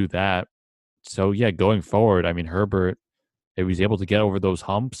to do that. So yeah, going forward, I mean, Herbert, if he's able to get over those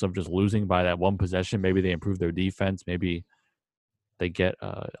humps of just losing by that one possession, maybe they improve their defense. Maybe they get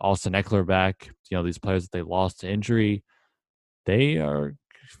Austin Eckler back. You know, these players that they lost to injury, they are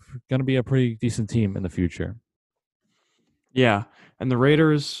going to be a pretty decent team in the future. Yeah. And the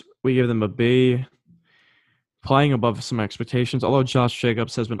Raiders, we give them a B, playing above some expectations. Although Josh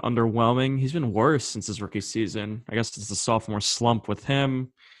Jacobs has been underwhelming, he's been worse since his rookie season. I guess it's the sophomore slump with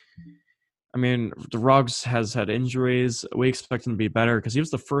him. I mean, the Ruggs has had injuries. We expect him to be better because he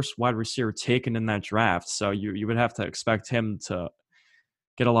was the first wide receiver taken in that draft. So you would have to expect him to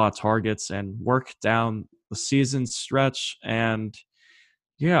get a lot of targets and work down the season stretch. And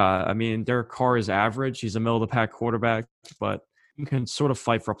yeah, I mean, Derek Carr is average. He's a middle of the pack quarterback, but he can sort of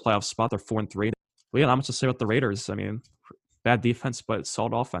fight for a playoff spot. They're 4-3. But yeah, not much to say about the Raiders. I mean, bad defense, but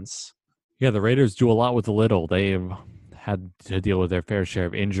solid offense. Yeah, the Raiders do a lot with a little. They've had to deal with their fair share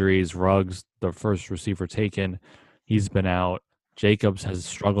of injuries. Ruggs, the first receiver taken, he's been out. Jacobs has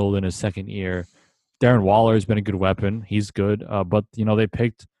struggled in his second year. Darren Waller has been a good weapon. He's good. But, they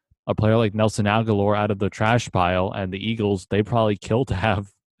picked a player like Nelson Aguilar out of the trash pile, and the Eagles, they probably kill to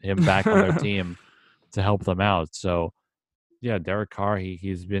have him back on their team to help them out. So, yeah, Derek Carr,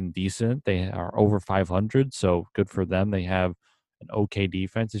 he's been decent. They are over 500, so good for them. They have an okay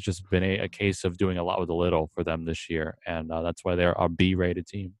defense. It's just been a case of doing a lot with a little for them this year, and that's why they're a B-rated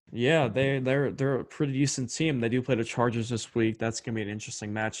team. Yeah, they're a pretty decent team. They do play the Chargers this week. That's gonna be an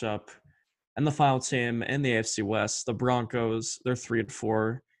interesting matchup. And the final team in the AFC West, the Broncos, they're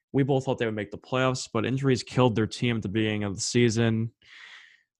 3-4. We both thought they would make the playoffs, but injuries killed their team at the beginning of the season.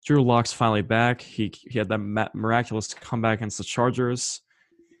 Drew Lock's finally back. He had that miraculous comeback against the Chargers.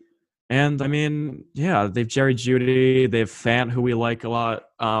 And I mean, yeah, they've Jerry Jeudy, they have Fant, who we like a lot.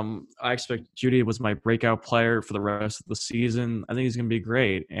 I expect Jeudy was my breakout player for the rest of the season. I think he's going to be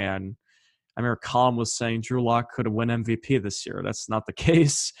great. And I remember Colin was saying Drew Lock could win MVP this year. That's not the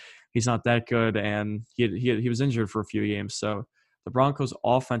case. He's not that good, and he was injured for a few games. So the Broncos'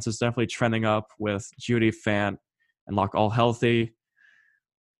 offense is definitely trending up with Jeudy, Fant, and Lock all healthy.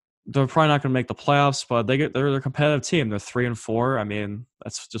 They're probably not going to make the playoffs, but they're a competitive team. They're 3-4. I mean,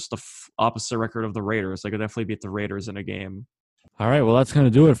 that's just the opposite record of the Raiders. They could definitely beat the Raiders in a game. All right, well, that's going to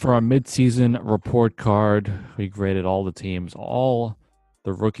do it for our midseason report card. We graded all the teams, all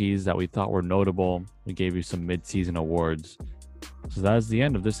the rookies that we thought were notable. We gave you some midseason awards. So that is the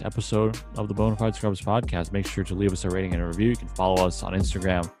end of this episode of the Bonafide Scrubs podcast. Make sure to leave us a rating and a review. You can follow us on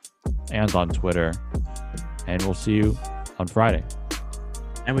Instagram and on Twitter. And we'll see you on Friday.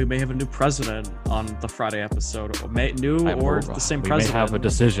 And we may have a new president on the Friday episode. The same president. We may have a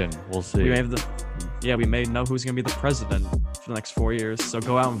decision. We'll see. We may know who's going to be the president for the next 4 years. So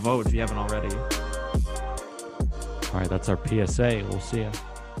go out and vote if you haven't already. All right, that's our PSA. We'll see you.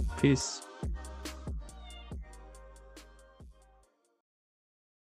 Peace.